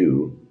killeth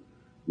you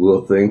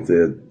will think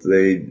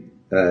that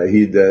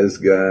he does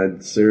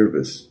God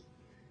service.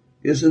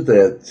 Isn't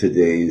that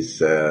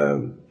today's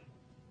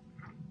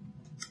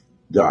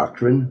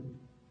doctrine?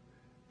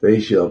 They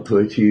shall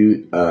put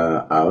you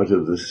out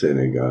of the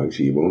synagogues.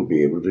 You won't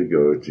be able to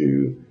go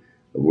to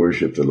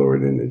worship the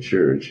Lord in the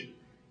church.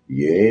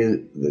 Yea,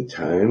 the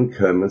time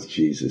cometh,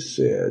 Jesus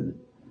said,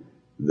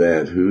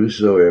 that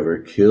whosoever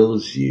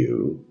kills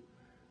you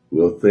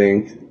will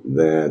think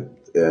that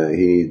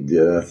he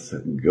doth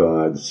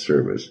God's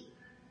service.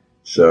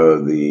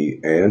 So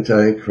the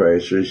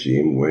Antichrist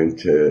regime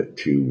went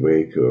to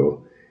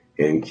Waco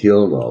and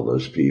killed all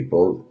those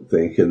people,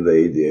 thinking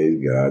they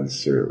did God's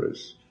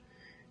service.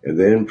 And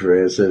then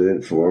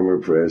former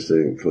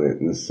President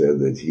Clinton said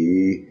that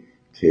he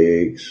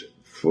takes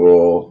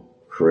full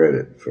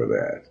credit for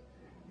that.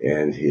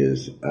 And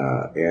his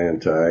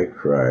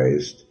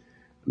Antichrist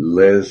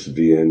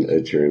lesbian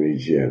attorney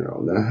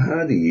general. Now,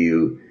 how do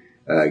you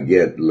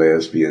get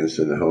lesbians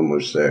and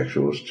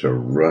homosexuals to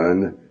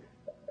run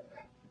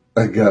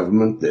a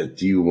government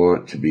that you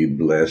want to be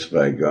blessed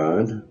by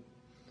God?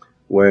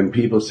 When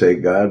people say,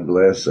 God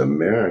bless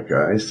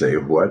America, I say,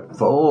 what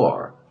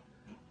for?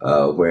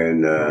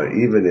 When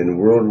even in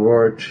World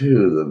War II,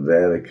 the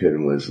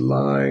Vatican was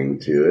lying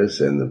to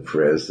us, and the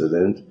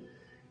president,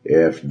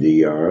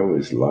 FDR,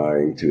 was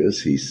lying to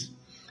us.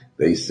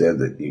 They said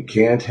that you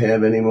can't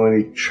have any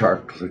more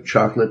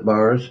chocolate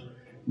bars,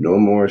 no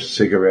more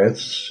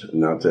cigarettes,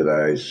 not that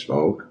I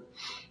smoke,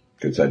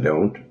 because I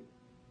don't.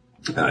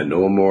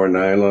 No more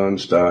nylon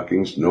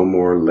stockings, no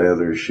more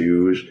leather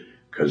shoes,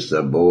 because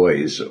the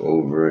boys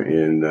over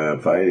in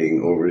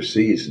fighting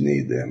overseas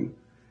need them.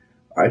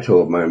 I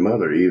told my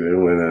mother,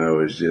 even when I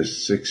was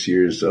just 6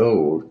 years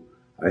old,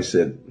 I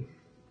said,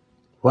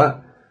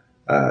 what?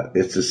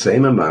 It's the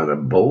same amount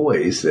of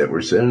boys that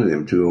we're sending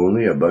them to,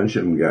 only a bunch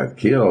of them got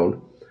killed.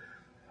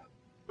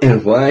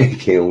 And why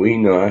can we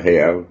not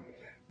have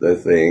the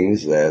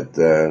things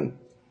that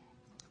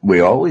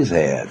we always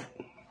had?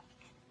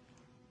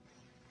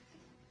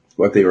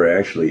 What they were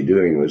actually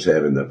doing was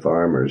having the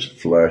farmers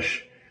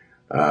flush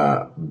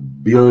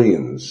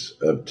billions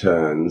of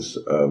tons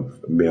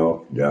of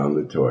milk down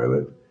the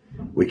toilet.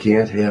 We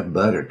can't have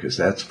butter because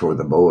that's for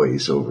the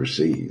boys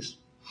overseas.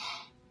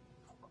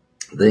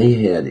 They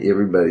had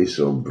everybody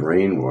so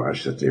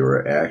brainwashed that they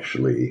were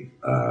actually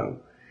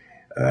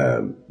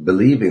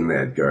believing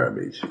that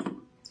garbage.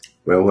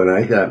 Well, when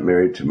I got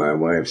married to my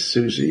wife,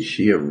 Susie,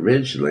 she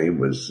originally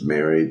was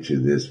married to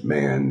this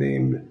man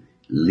named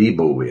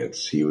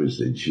Leibowitz. He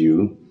was a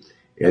Jew,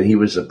 and he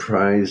was a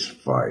prize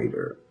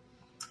fighter.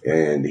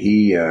 And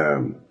he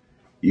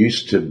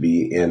used to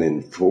be an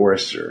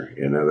enforcer,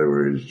 in other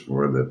words,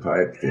 for the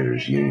pipe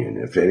fitters union.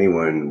 If they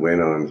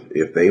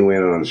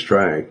went on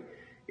strike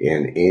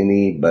and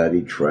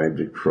anybody tried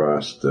to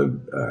cross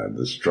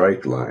the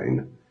strike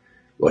line,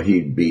 well,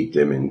 he'd beat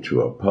them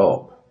into a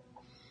pulp.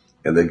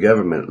 And the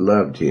government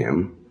loved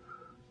him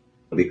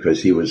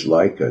because he was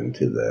like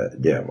unto the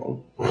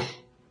devil.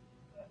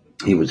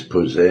 He was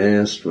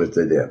possessed with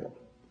the devil.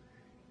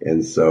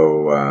 And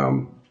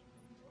so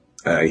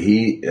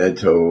he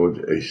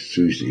told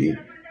Susie,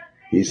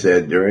 he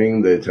said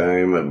during the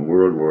time of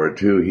World War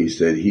II, he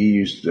said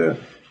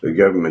the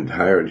government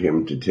hired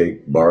him to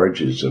take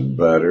barges of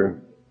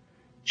butter,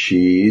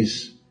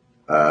 cheese,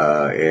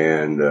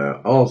 and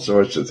all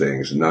sorts of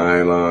things,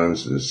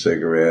 nylons and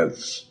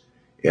cigarettes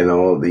and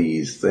all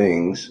these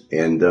things,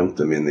 and dump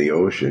them in the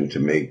ocean to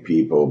make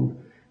people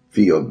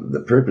feel. The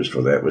purpose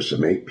for that was to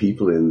make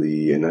people in the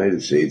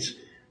United States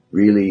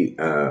really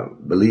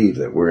believe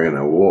that we're in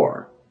a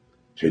war,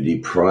 to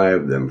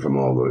deprive them from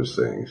all those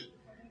things.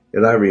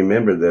 And I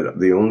remember that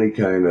the only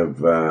kind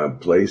of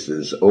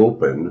places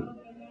open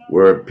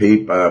were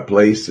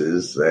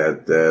places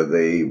that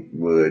they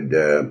would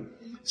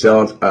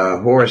sell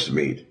horse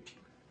meat.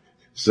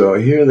 So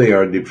here they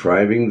are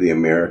depriving the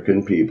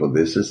American people.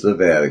 This is the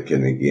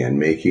Vatican again,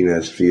 making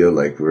us feel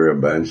like we're a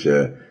bunch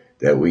of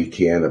that we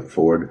can't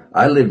afford.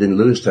 I lived in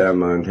Lewistown,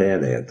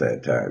 Montana at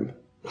that time.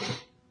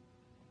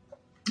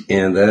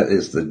 And that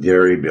is the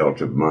dairy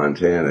belt of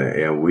Montana.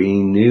 And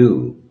we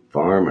knew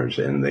farmers,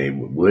 and they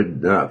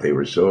would not. They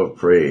were so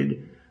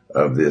afraid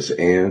of this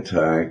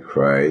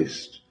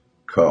Antichrist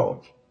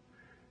cult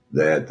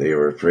that they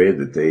were afraid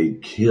that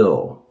they'd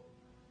kill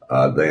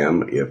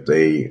them if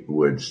they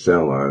would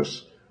sell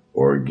us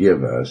or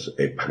give us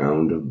a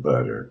pound of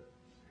butter.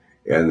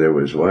 And there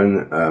was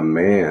one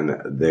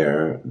man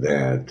there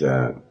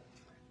that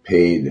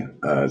paid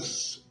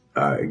us,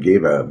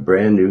 gave a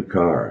brand new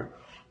car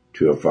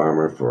to a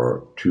farmer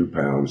for 2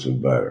 pounds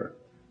of butter.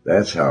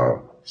 That's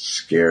how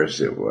scarce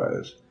it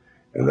was.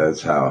 And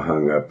that's how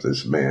hung up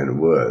this man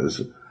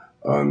was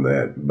on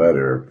that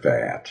butter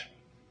fat.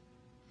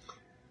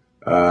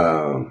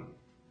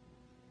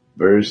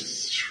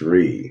 Verse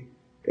 3,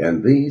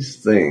 and these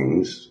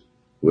things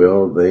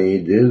will they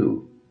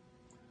do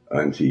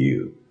unto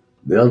you.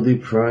 They'll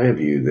deprive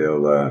you.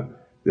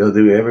 They'll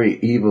do every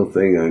evil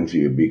thing unto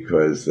you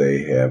because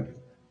they have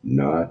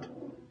not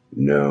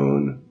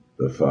known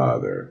the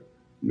Father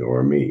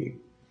nor me.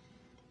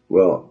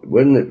 Well,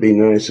 wouldn't it be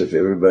nice if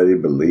everybody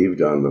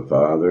believed on the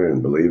Father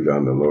and believed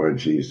on the Lord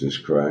Jesus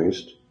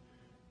Christ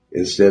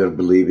instead of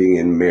believing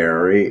in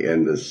Mary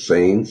and the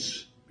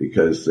saints,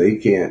 because they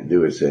can't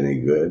do us any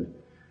good,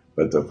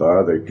 but the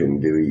Father can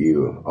do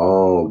you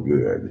all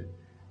good.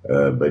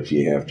 But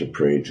you have to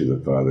pray to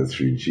the Father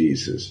through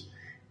Jesus.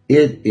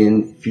 It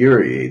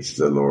infuriates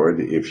the Lord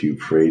if you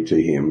pray to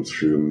him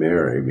through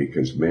Mary,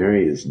 because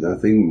Mary is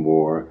nothing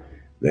more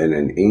than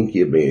an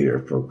incubator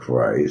for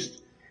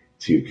Christ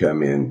to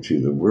come into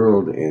the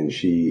world, and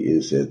she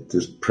is at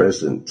this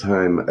present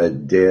time a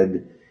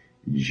dead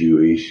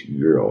Jewish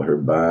girl. Her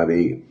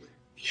body,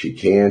 she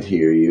can't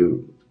hear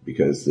you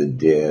because the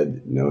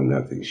dead know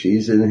nothing.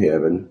 She's in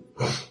heaven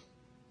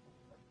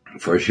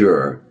for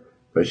sure,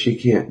 but she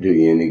can't do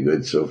you any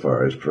good so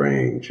far as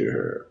praying to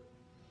her.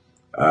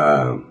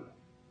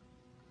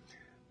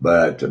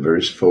 But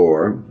verse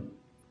 4,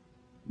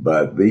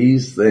 but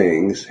these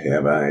things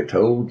have I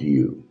told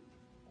you,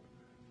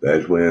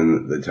 that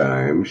when the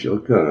time shall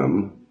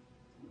come,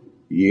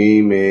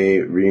 ye may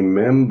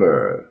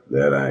remember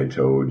that I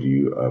told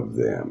you of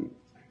them.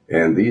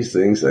 And these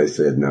things I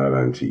said not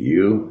unto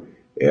you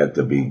at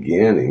the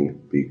beginning,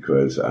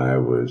 because I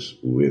was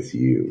with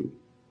you.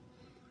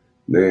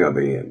 Now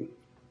then,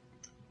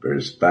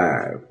 verse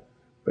 5,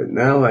 but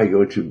now I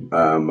go to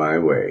my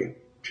way,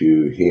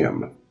 to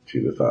him,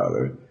 to the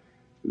Father,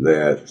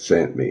 that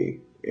sent me,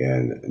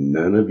 and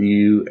none of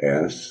you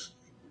ask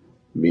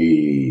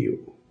me,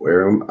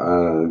 where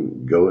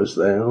goest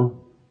thou?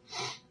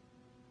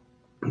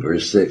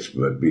 Verse 6,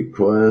 but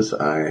because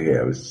I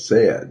have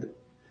said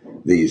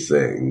these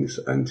things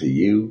unto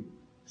you,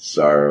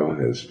 sorrow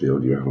has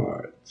filled your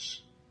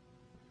hearts.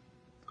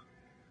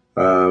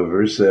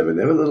 Verse 7,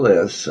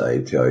 nevertheless,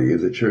 I tell you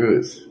the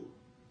truth.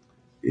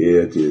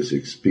 It is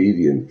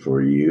expedient for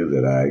you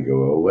that I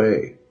go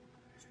away.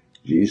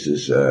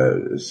 Jesus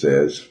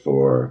says,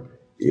 for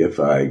if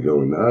I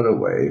go not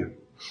away,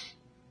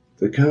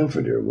 the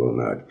Comforter will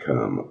not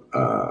come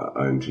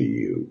unto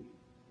you.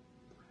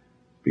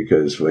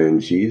 Because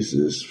when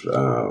Jesus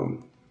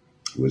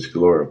was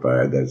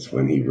glorified, that's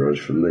when he rose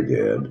from the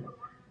dead,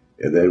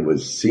 and then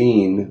was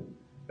seen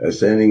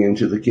ascending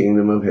into the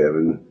kingdom of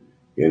heaven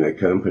in a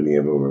company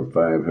of over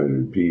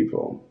 500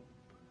 people.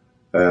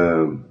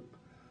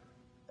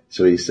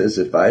 So he says,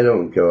 if I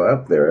don't go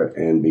up there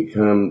and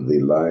become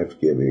the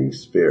life-giving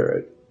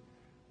Spirit,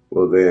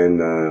 well then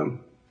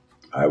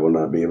I will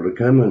not be able to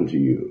come unto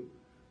you.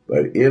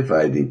 But if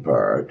I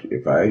depart,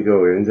 if I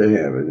go into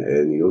heaven,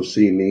 and you'll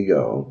see me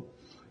go,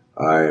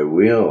 I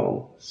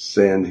will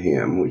send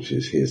him, which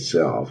is his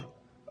self,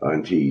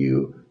 unto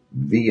you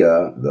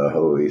via the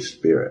Holy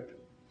Spirit.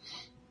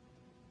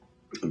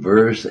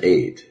 Verse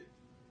 8,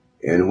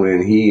 and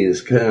when he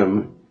is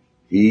come,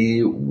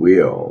 he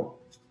will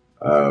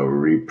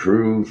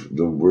reprove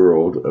the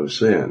world of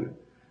sin.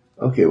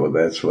 Okay, well,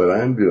 that's what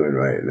I'm doing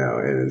right now.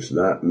 And it's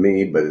not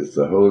me, but it's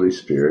the Holy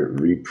Spirit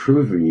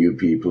reproving you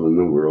people in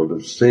the world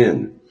of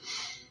sin.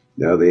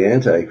 Now, the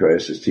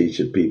Antichrist is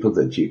teaching people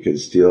that you can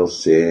still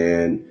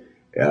sin.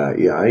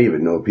 I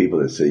even know people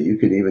that say you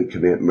can even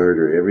commit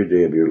murder every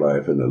day of your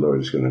life and the Lord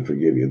is going to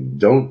forgive you.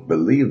 Don't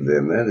believe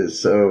them. That is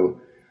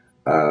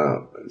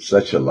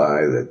such a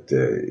lie that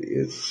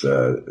it's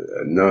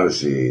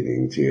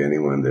nauseating to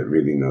anyone that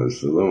really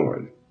knows the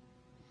Lord.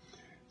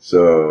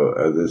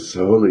 So this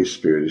Holy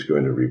Spirit is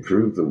going to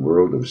reprove the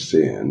world of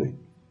sin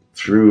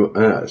through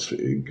us.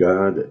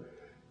 God,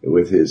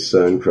 with his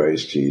Son,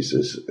 Christ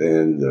Jesus,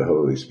 and the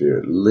Holy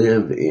Spirit,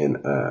 live in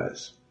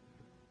us.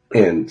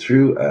 And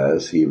through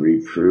us, he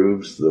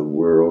reproves the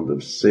world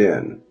of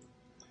sin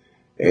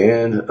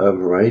and of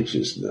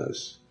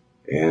righteousness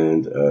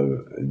and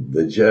of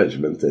the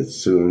judgment that's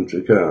soon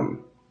to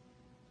come.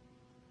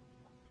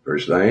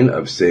 Verse 9,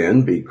 of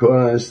sin,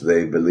 because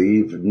they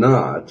believe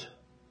not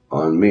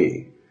on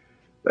me.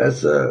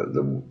 That's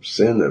the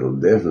sin that'll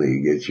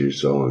definitely get your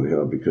soul in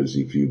hell, because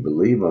if you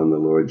believe on the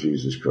Lord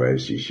Jesus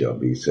Christ, you shall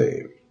be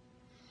saved.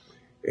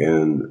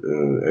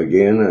 And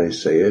again, I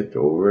say it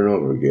over and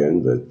over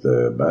again, that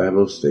the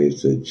Bible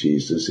states that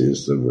Jesus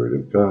is the Word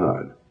of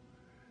God.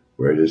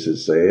 Where does it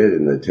say it?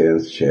 In the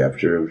 10th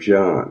chapter of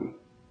John.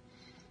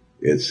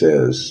 It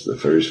says, the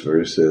first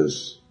verse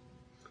says,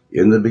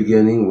 in the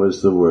beginning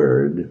was the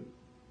Word,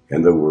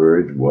 and the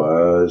Word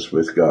was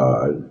with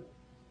God,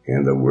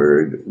 and the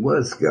Word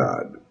was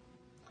God.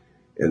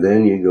 And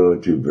then you go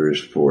to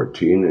verse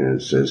 14,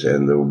 and it says,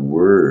 and the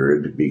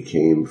Word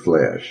became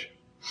flesh.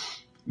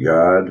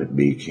 God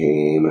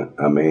became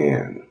a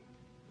man.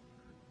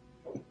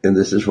 And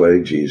this is why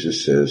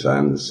Jesus says,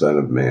 I'm the Son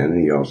of Man.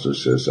 And he also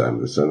says, I'm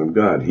the Son of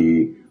God.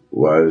 He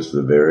was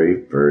the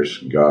very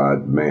first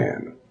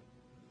God-man.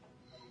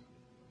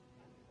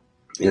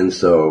 And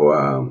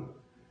so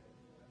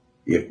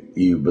If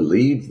you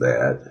believe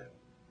that,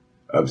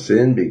 of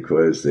sin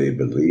because they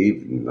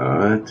believe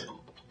not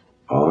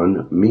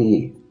on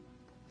me.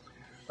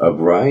 Of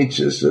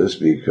righteousness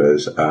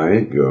because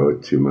I go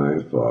to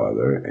my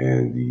Father,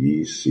 and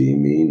ye see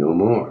me no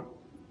more.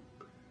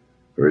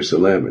 Verse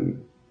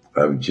 11,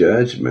 of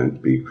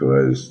judgment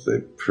because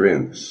the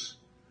prince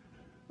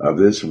of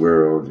this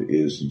world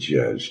is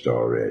judged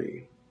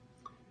already.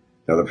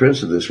 Now the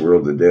prince of this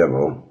world, the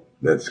devil,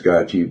 that's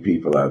got you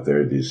people out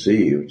there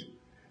deceived,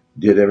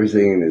 did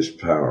everything in his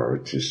power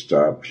to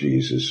stop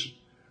Jesus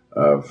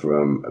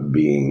from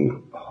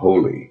being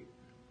holy,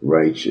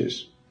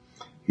 righteous.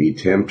 He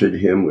tempted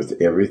him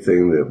with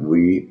everything that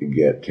we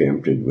get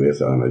tempted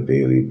with on a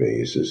daily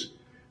basis,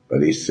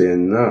 but he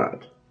sinned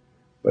not.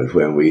 But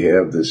when we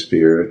have the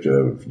Spirit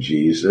of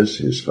Jesus,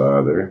 his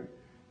Father,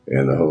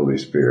 and the Holy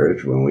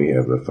Spirit, when we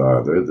have the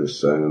Father, the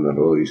Son, and the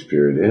Holy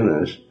Spirit in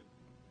us,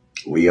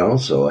 we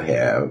also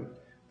have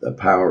the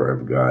power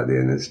of God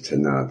in us to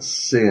not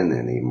sin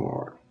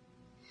anymore.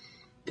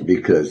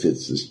 Because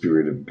it's the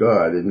Spirit of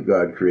God, and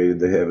God created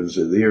the heavens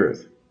and the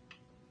earth.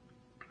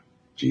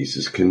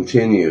 Jesus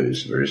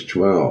continues, verse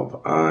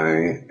 12,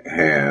 I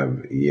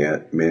have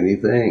yet many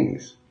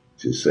things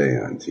to say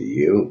unto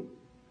you,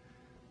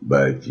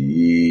 but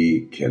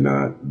ye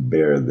cannot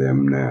bear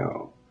them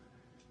now.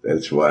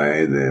 That's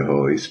why the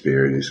Holy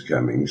Spirit is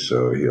coming,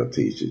 so he'll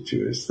teach it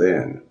to us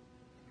then.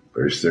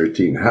 Verse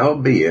 13,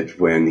 howbeit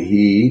when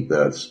he,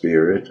 the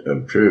Spirit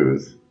of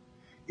truth,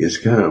 is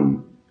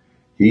come,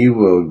 he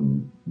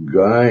will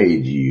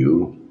guide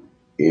you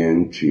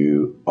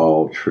into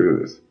all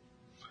truth.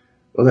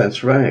 Well,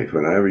 that's right.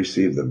 When I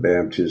received the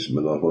baptism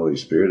of the Holy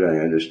Spirit, I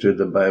understood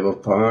the Bible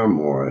far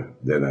more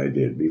than I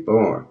did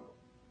before.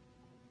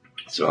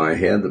 So I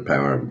had the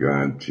power of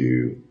God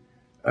to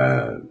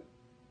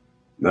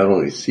not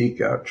only seek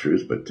out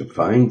truth, but to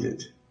find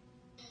it.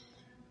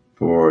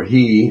 For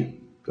he,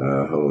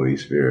 the Holy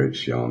Spirit,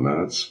 shall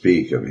not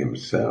speak of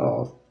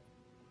himself,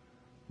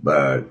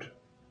 but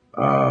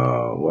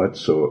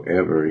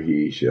whatsoever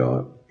he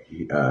shall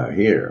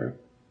hear,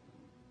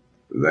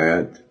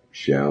 that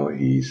shall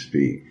he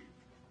speak.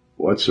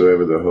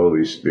 Whatsoever the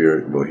Holy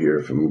Spirit will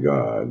hear from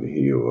God,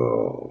 he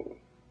will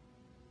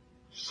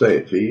say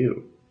it to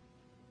you.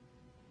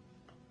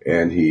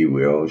 And he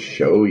will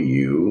show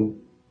you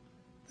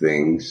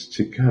things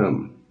to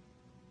come.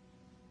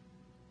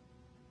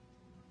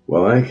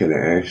 Well, I can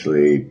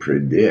actually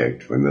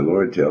predict when the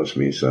Lord tells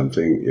me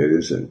something, it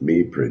isn't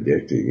me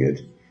predicting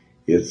it.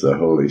 It's the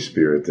Holy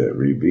Spirit that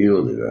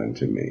revealed it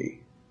unto me.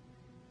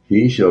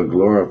 He shall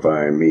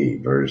glorify me,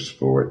 verse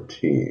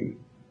 14.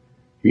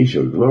 He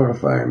shall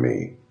glorify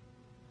me.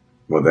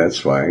 Well,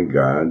 that's why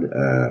God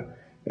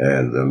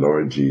and the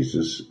Lord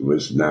Jesus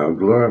was now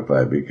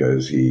glorified,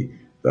 because the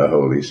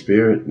Holy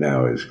Spirit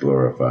now is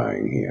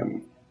glorifying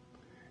him.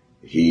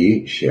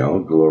 He shall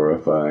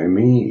glorify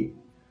me,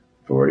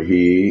 for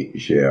he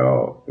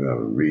shall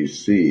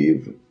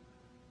receive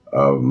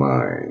of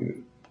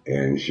mine,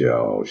 and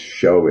shall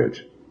show it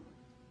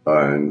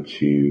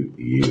unto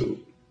you.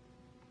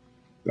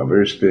 Now,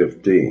 verse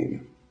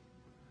 15,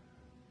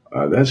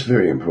 that's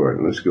very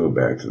important. Let's go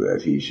back to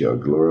that. He shall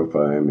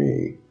glorify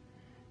me.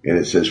 And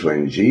it says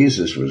when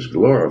Jesus was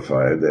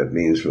glorified, that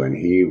means when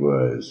he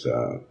was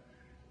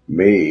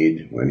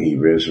made, when he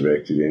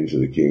resurrected into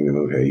the kingdom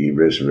of heaven, he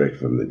resurrected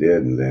from the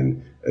dead and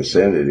then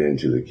ascended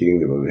into the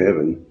kingdom of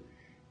heaven,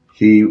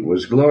 he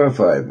was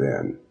glorified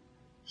then.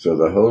 So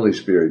the Holy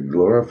Spirit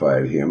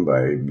glorified him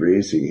by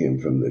raising him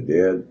from the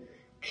dead,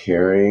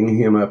 carrying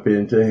him up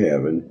into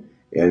heaven,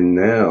 and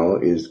now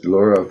is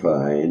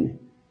glorifying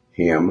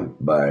him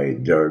by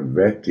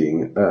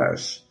directing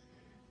us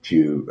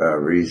to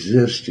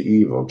resist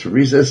evil, to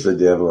resist the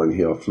devil, and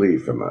he'll flee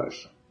from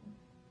us.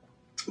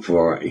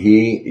 For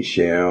he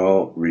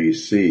shall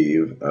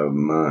receive of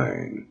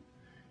mine.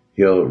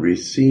 He'll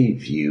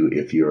receive you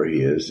if you're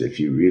his, if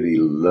you really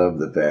love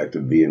the fact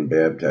of being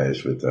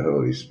baptized with the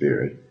Holy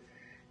Spirit.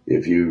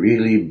 If you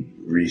really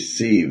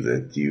receive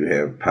that you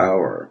have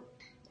power,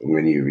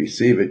 when you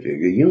receive it,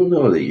 you'll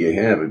know that you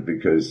have it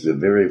because the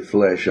very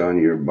flesh on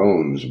your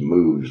bones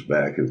moves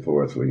back and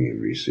forth when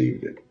you've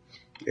received it.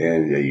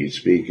 And you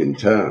speak in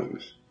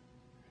tongues,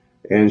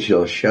 and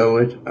shall show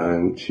it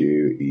unto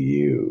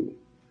you.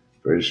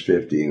 Verse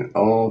 15,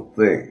 all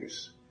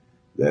things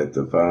that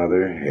the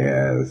Father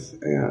has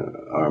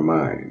are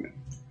mine.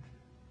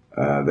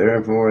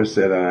 Therefore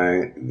said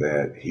I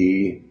that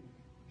he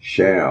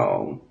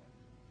shall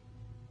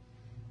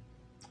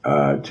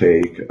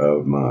take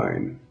of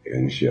mine,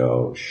 and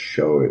shall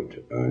show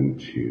it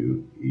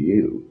unto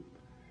you.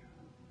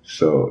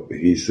 So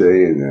he's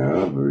saying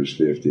now, verse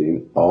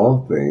 15,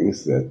 all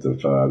things that the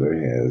Father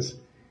has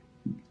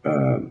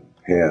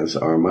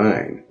are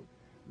mine.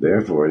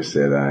 Therefore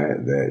said I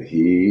that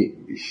he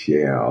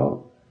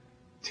shall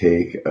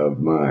take of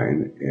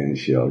mine, and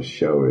shall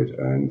show it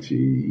unto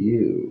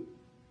you.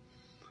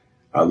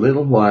 A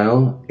little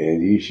while,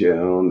 and ye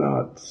shall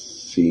not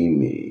see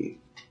me.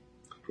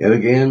 And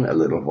again, a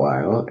little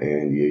while,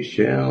 and ye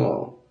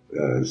shall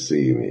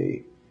see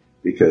me,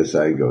 because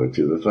I go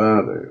to the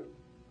Father.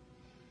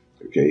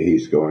 Okay,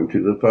 he's going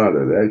to the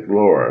Father. That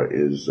glory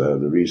is the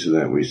reason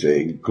that we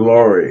say,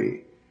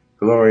 glory,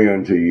 glory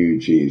unto you,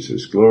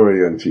 Jesus,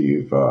 glory unto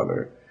you,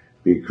 Father.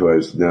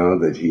 Because now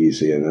that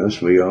he's in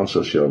us, we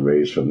also shall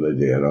raise from the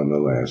dead on the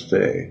last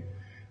day.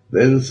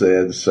 Then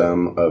said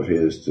some of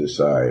his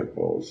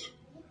disciples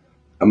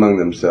among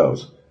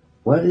themselves,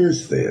 what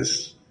is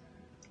this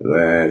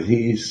that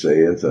he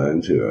saith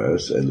unto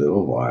us, a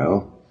little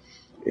while,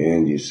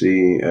 and you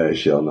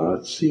shall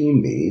not see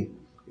me,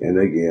 and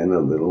again a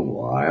little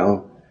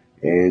while,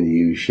 and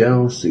you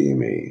shall see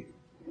me,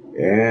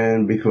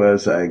 and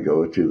because I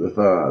go to the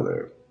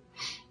Father.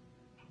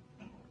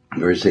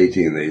 Verse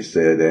 18, they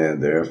said,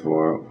 and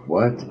therefore,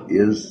 what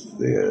is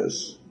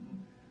this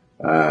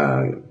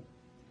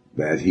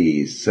that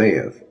he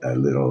saith a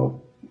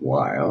little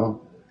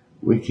while?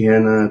 We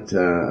cannot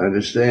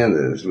understand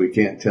this. We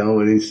can't tell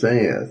what he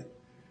saith.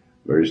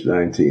 Verse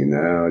 19,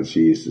 now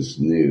Jesus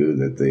knew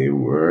that they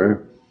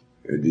were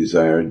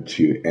desired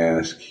to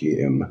ask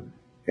him,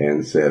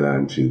 and said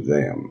unto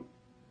them,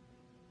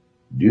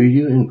 do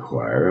you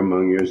inquire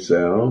among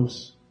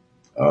yourselves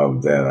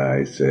of that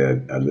I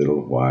said a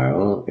little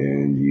while,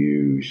 and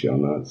you shall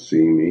not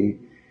see me,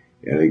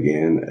 and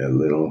again a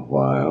little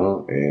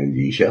while, and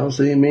ye shall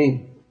see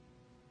me?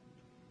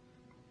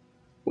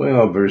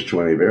 Well, verse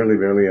 20, verily,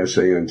 verily, I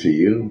say unto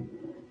you,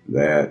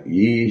 that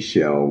ye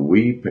shall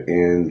weep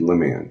and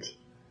lament,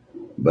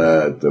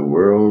 but the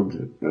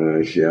world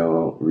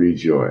shall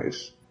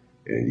rejoice,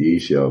 and ye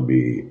shall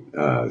be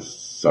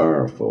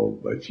sorrowful,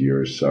 but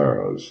your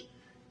sorrows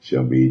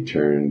shall be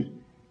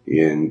turned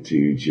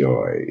into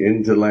joy,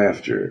 into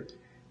laughter,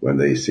 when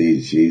they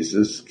see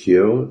Jesus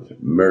killed,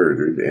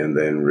 murdered, and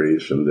then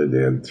raised from the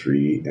dead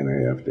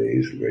 3.5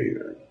 days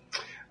later.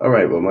 All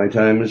right, well, my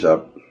time is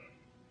up,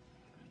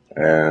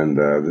 and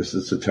this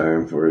is the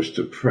time for us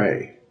to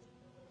pray.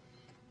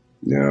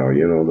 Now,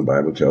 you know, the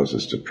Bible tells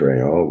us to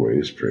pray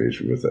always, pray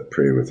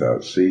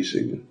without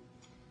ceasing.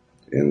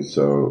 And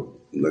so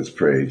let's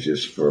pray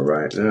just for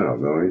right now.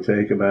 It'll only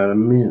take about a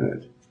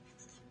minute.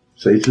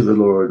 Say to the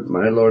Lord,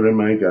 my Lord and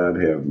my God,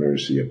 have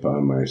mercy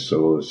upon my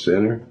soul, a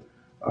sinner.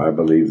 I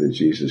believe that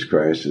Jesus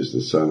Christ is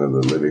the Son of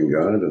the living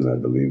God, and I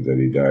believe that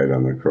he died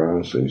on the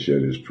cross and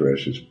shed his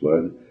precious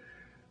blood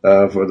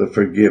for the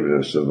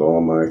forgiveness of all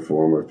my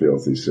former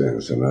filthy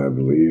sins. And I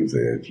believe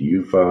that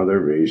you, Father,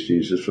 raised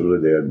Jesus from the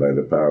dead by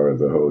the power of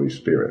the Holy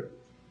Spirit.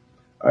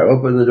 I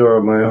open the door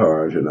of my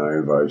heart, and I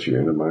invite you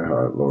into my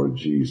heart, Lord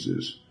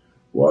Jesus.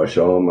 Wash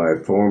all my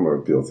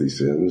former filthy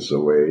sins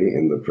away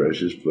in the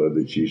precious blood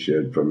that you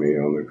shed for me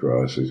on the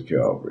cross at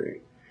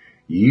Calvary.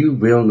 You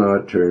will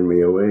not turn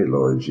me away,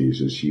 Lord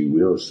Jesus. You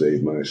will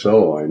save my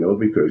soul. I know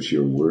because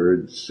your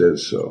word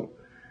says so.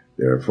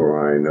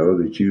 Therefore, I know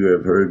that you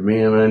have heard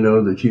me, and I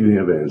know that you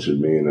have answered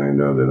me, and I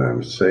know that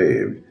I'm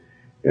saved.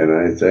 And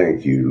I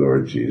thank you,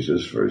 Lord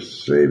Jesus, for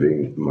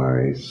saving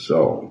my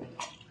soul.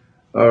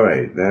 All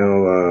right,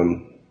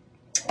 now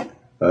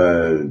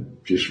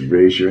just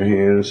raise your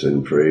hands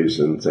and praise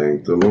and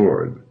thank the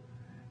Lord,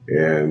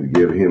 and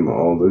give him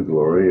all the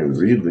glory, and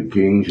read the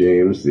King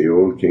James, the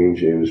old King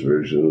James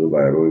version of the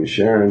Bible. And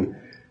Sharon,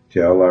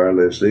 tell our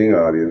listening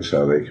audience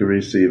how they can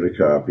receive a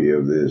copy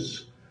of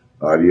this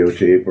audio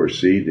tape or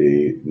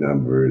CD,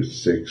 number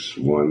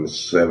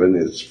 617.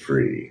 It's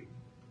free.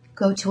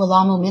 Go to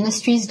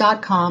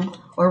alamoministries.com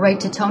or write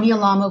to Tony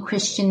Alamo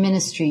Christian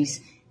Ministries,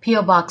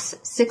 P.O. Box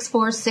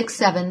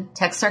 6467,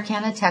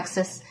 Texarkana,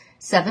 Texas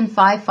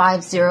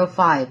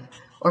 75505,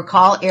 or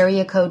call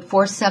area code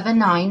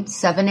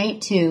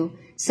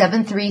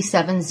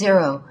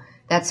 479-782-7370.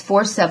 That's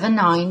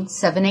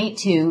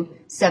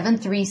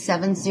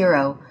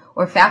 479-782-7370,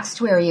 or fax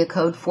to area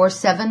code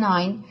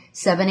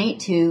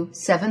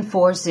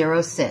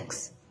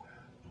 479-782-7406.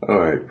 All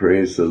right,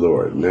 praise the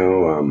Lord.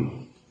 Now,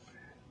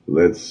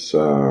 this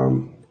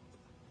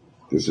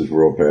is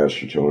World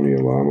Pastor Tony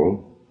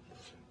Alamo.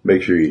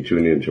 Make sure you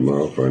tune in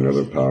tomorrow for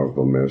another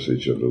powerful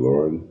message of the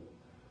Lord,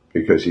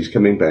 because he's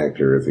coming back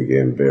to earth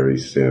again very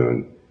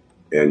soon,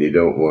 and you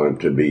don't want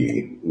to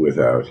be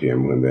without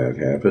him when that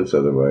happens.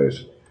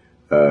 Otherwise,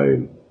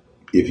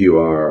 if you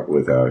are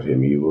without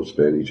him, you will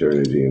spend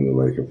eternity in the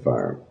lake of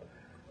fire.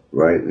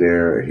 Right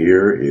there,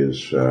 here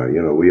is,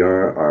 we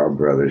are our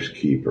brother's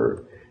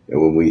keeper.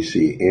 And when we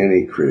see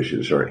any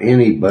Christians, or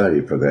anybody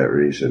for that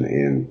reason,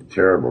 in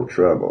terrible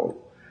trouble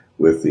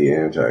with the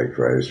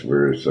Antichrist,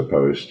 we're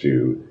supposed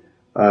to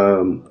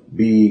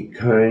be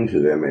kind to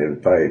them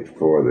and fight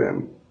for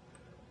them.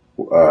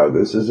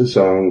 This is a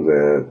song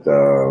that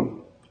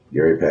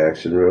Gary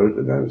Paxton wrote,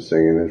 and I'm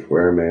singing it.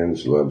 Where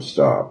man's love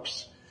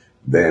stops,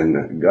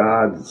 then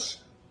God's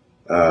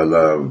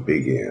love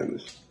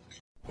begins.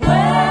 Where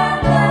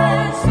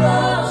man's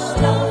love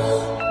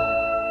stops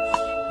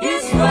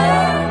is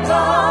where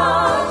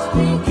God's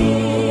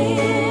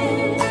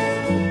begins.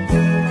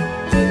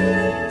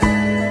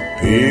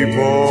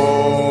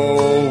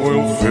 People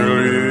will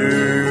fill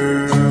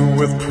you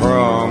with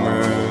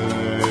promise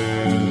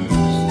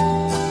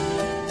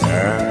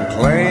and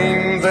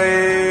claim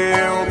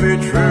they'll be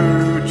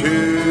true to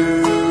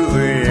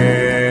the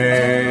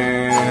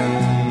end.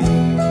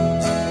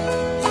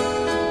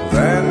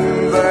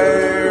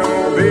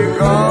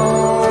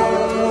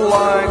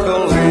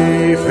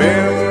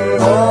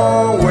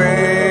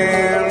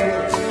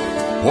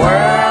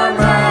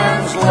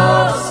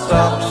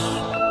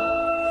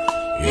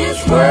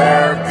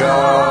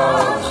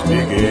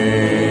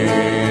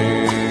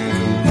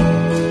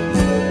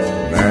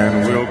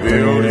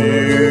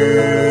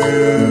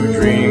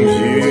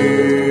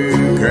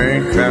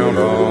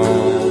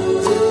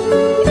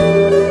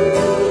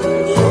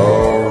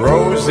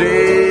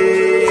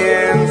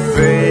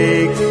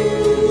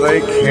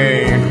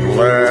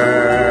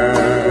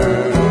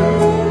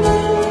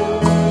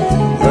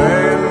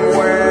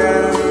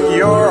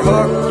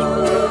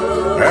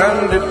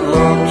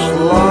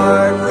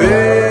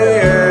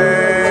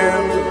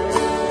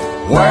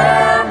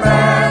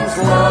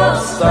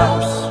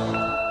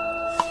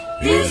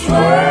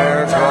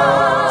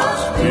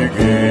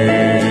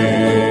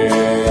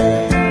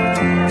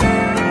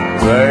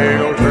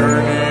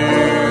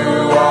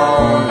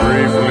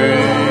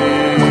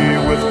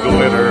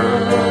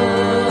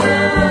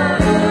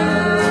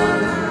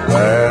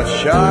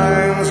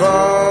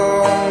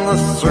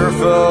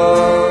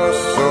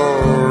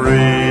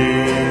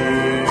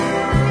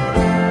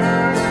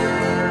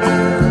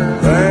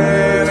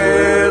 Then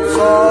it's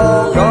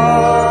all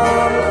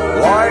gone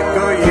like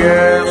a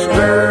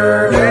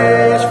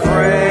yesterday's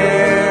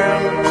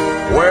friend.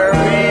 Where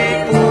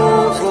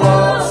people's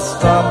love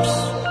stops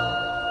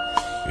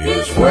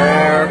is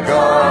where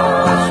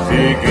God's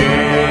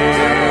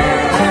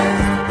begins.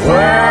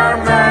 Where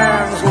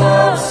man's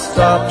love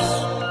stops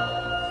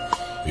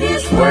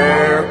is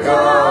where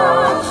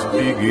God's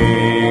begins.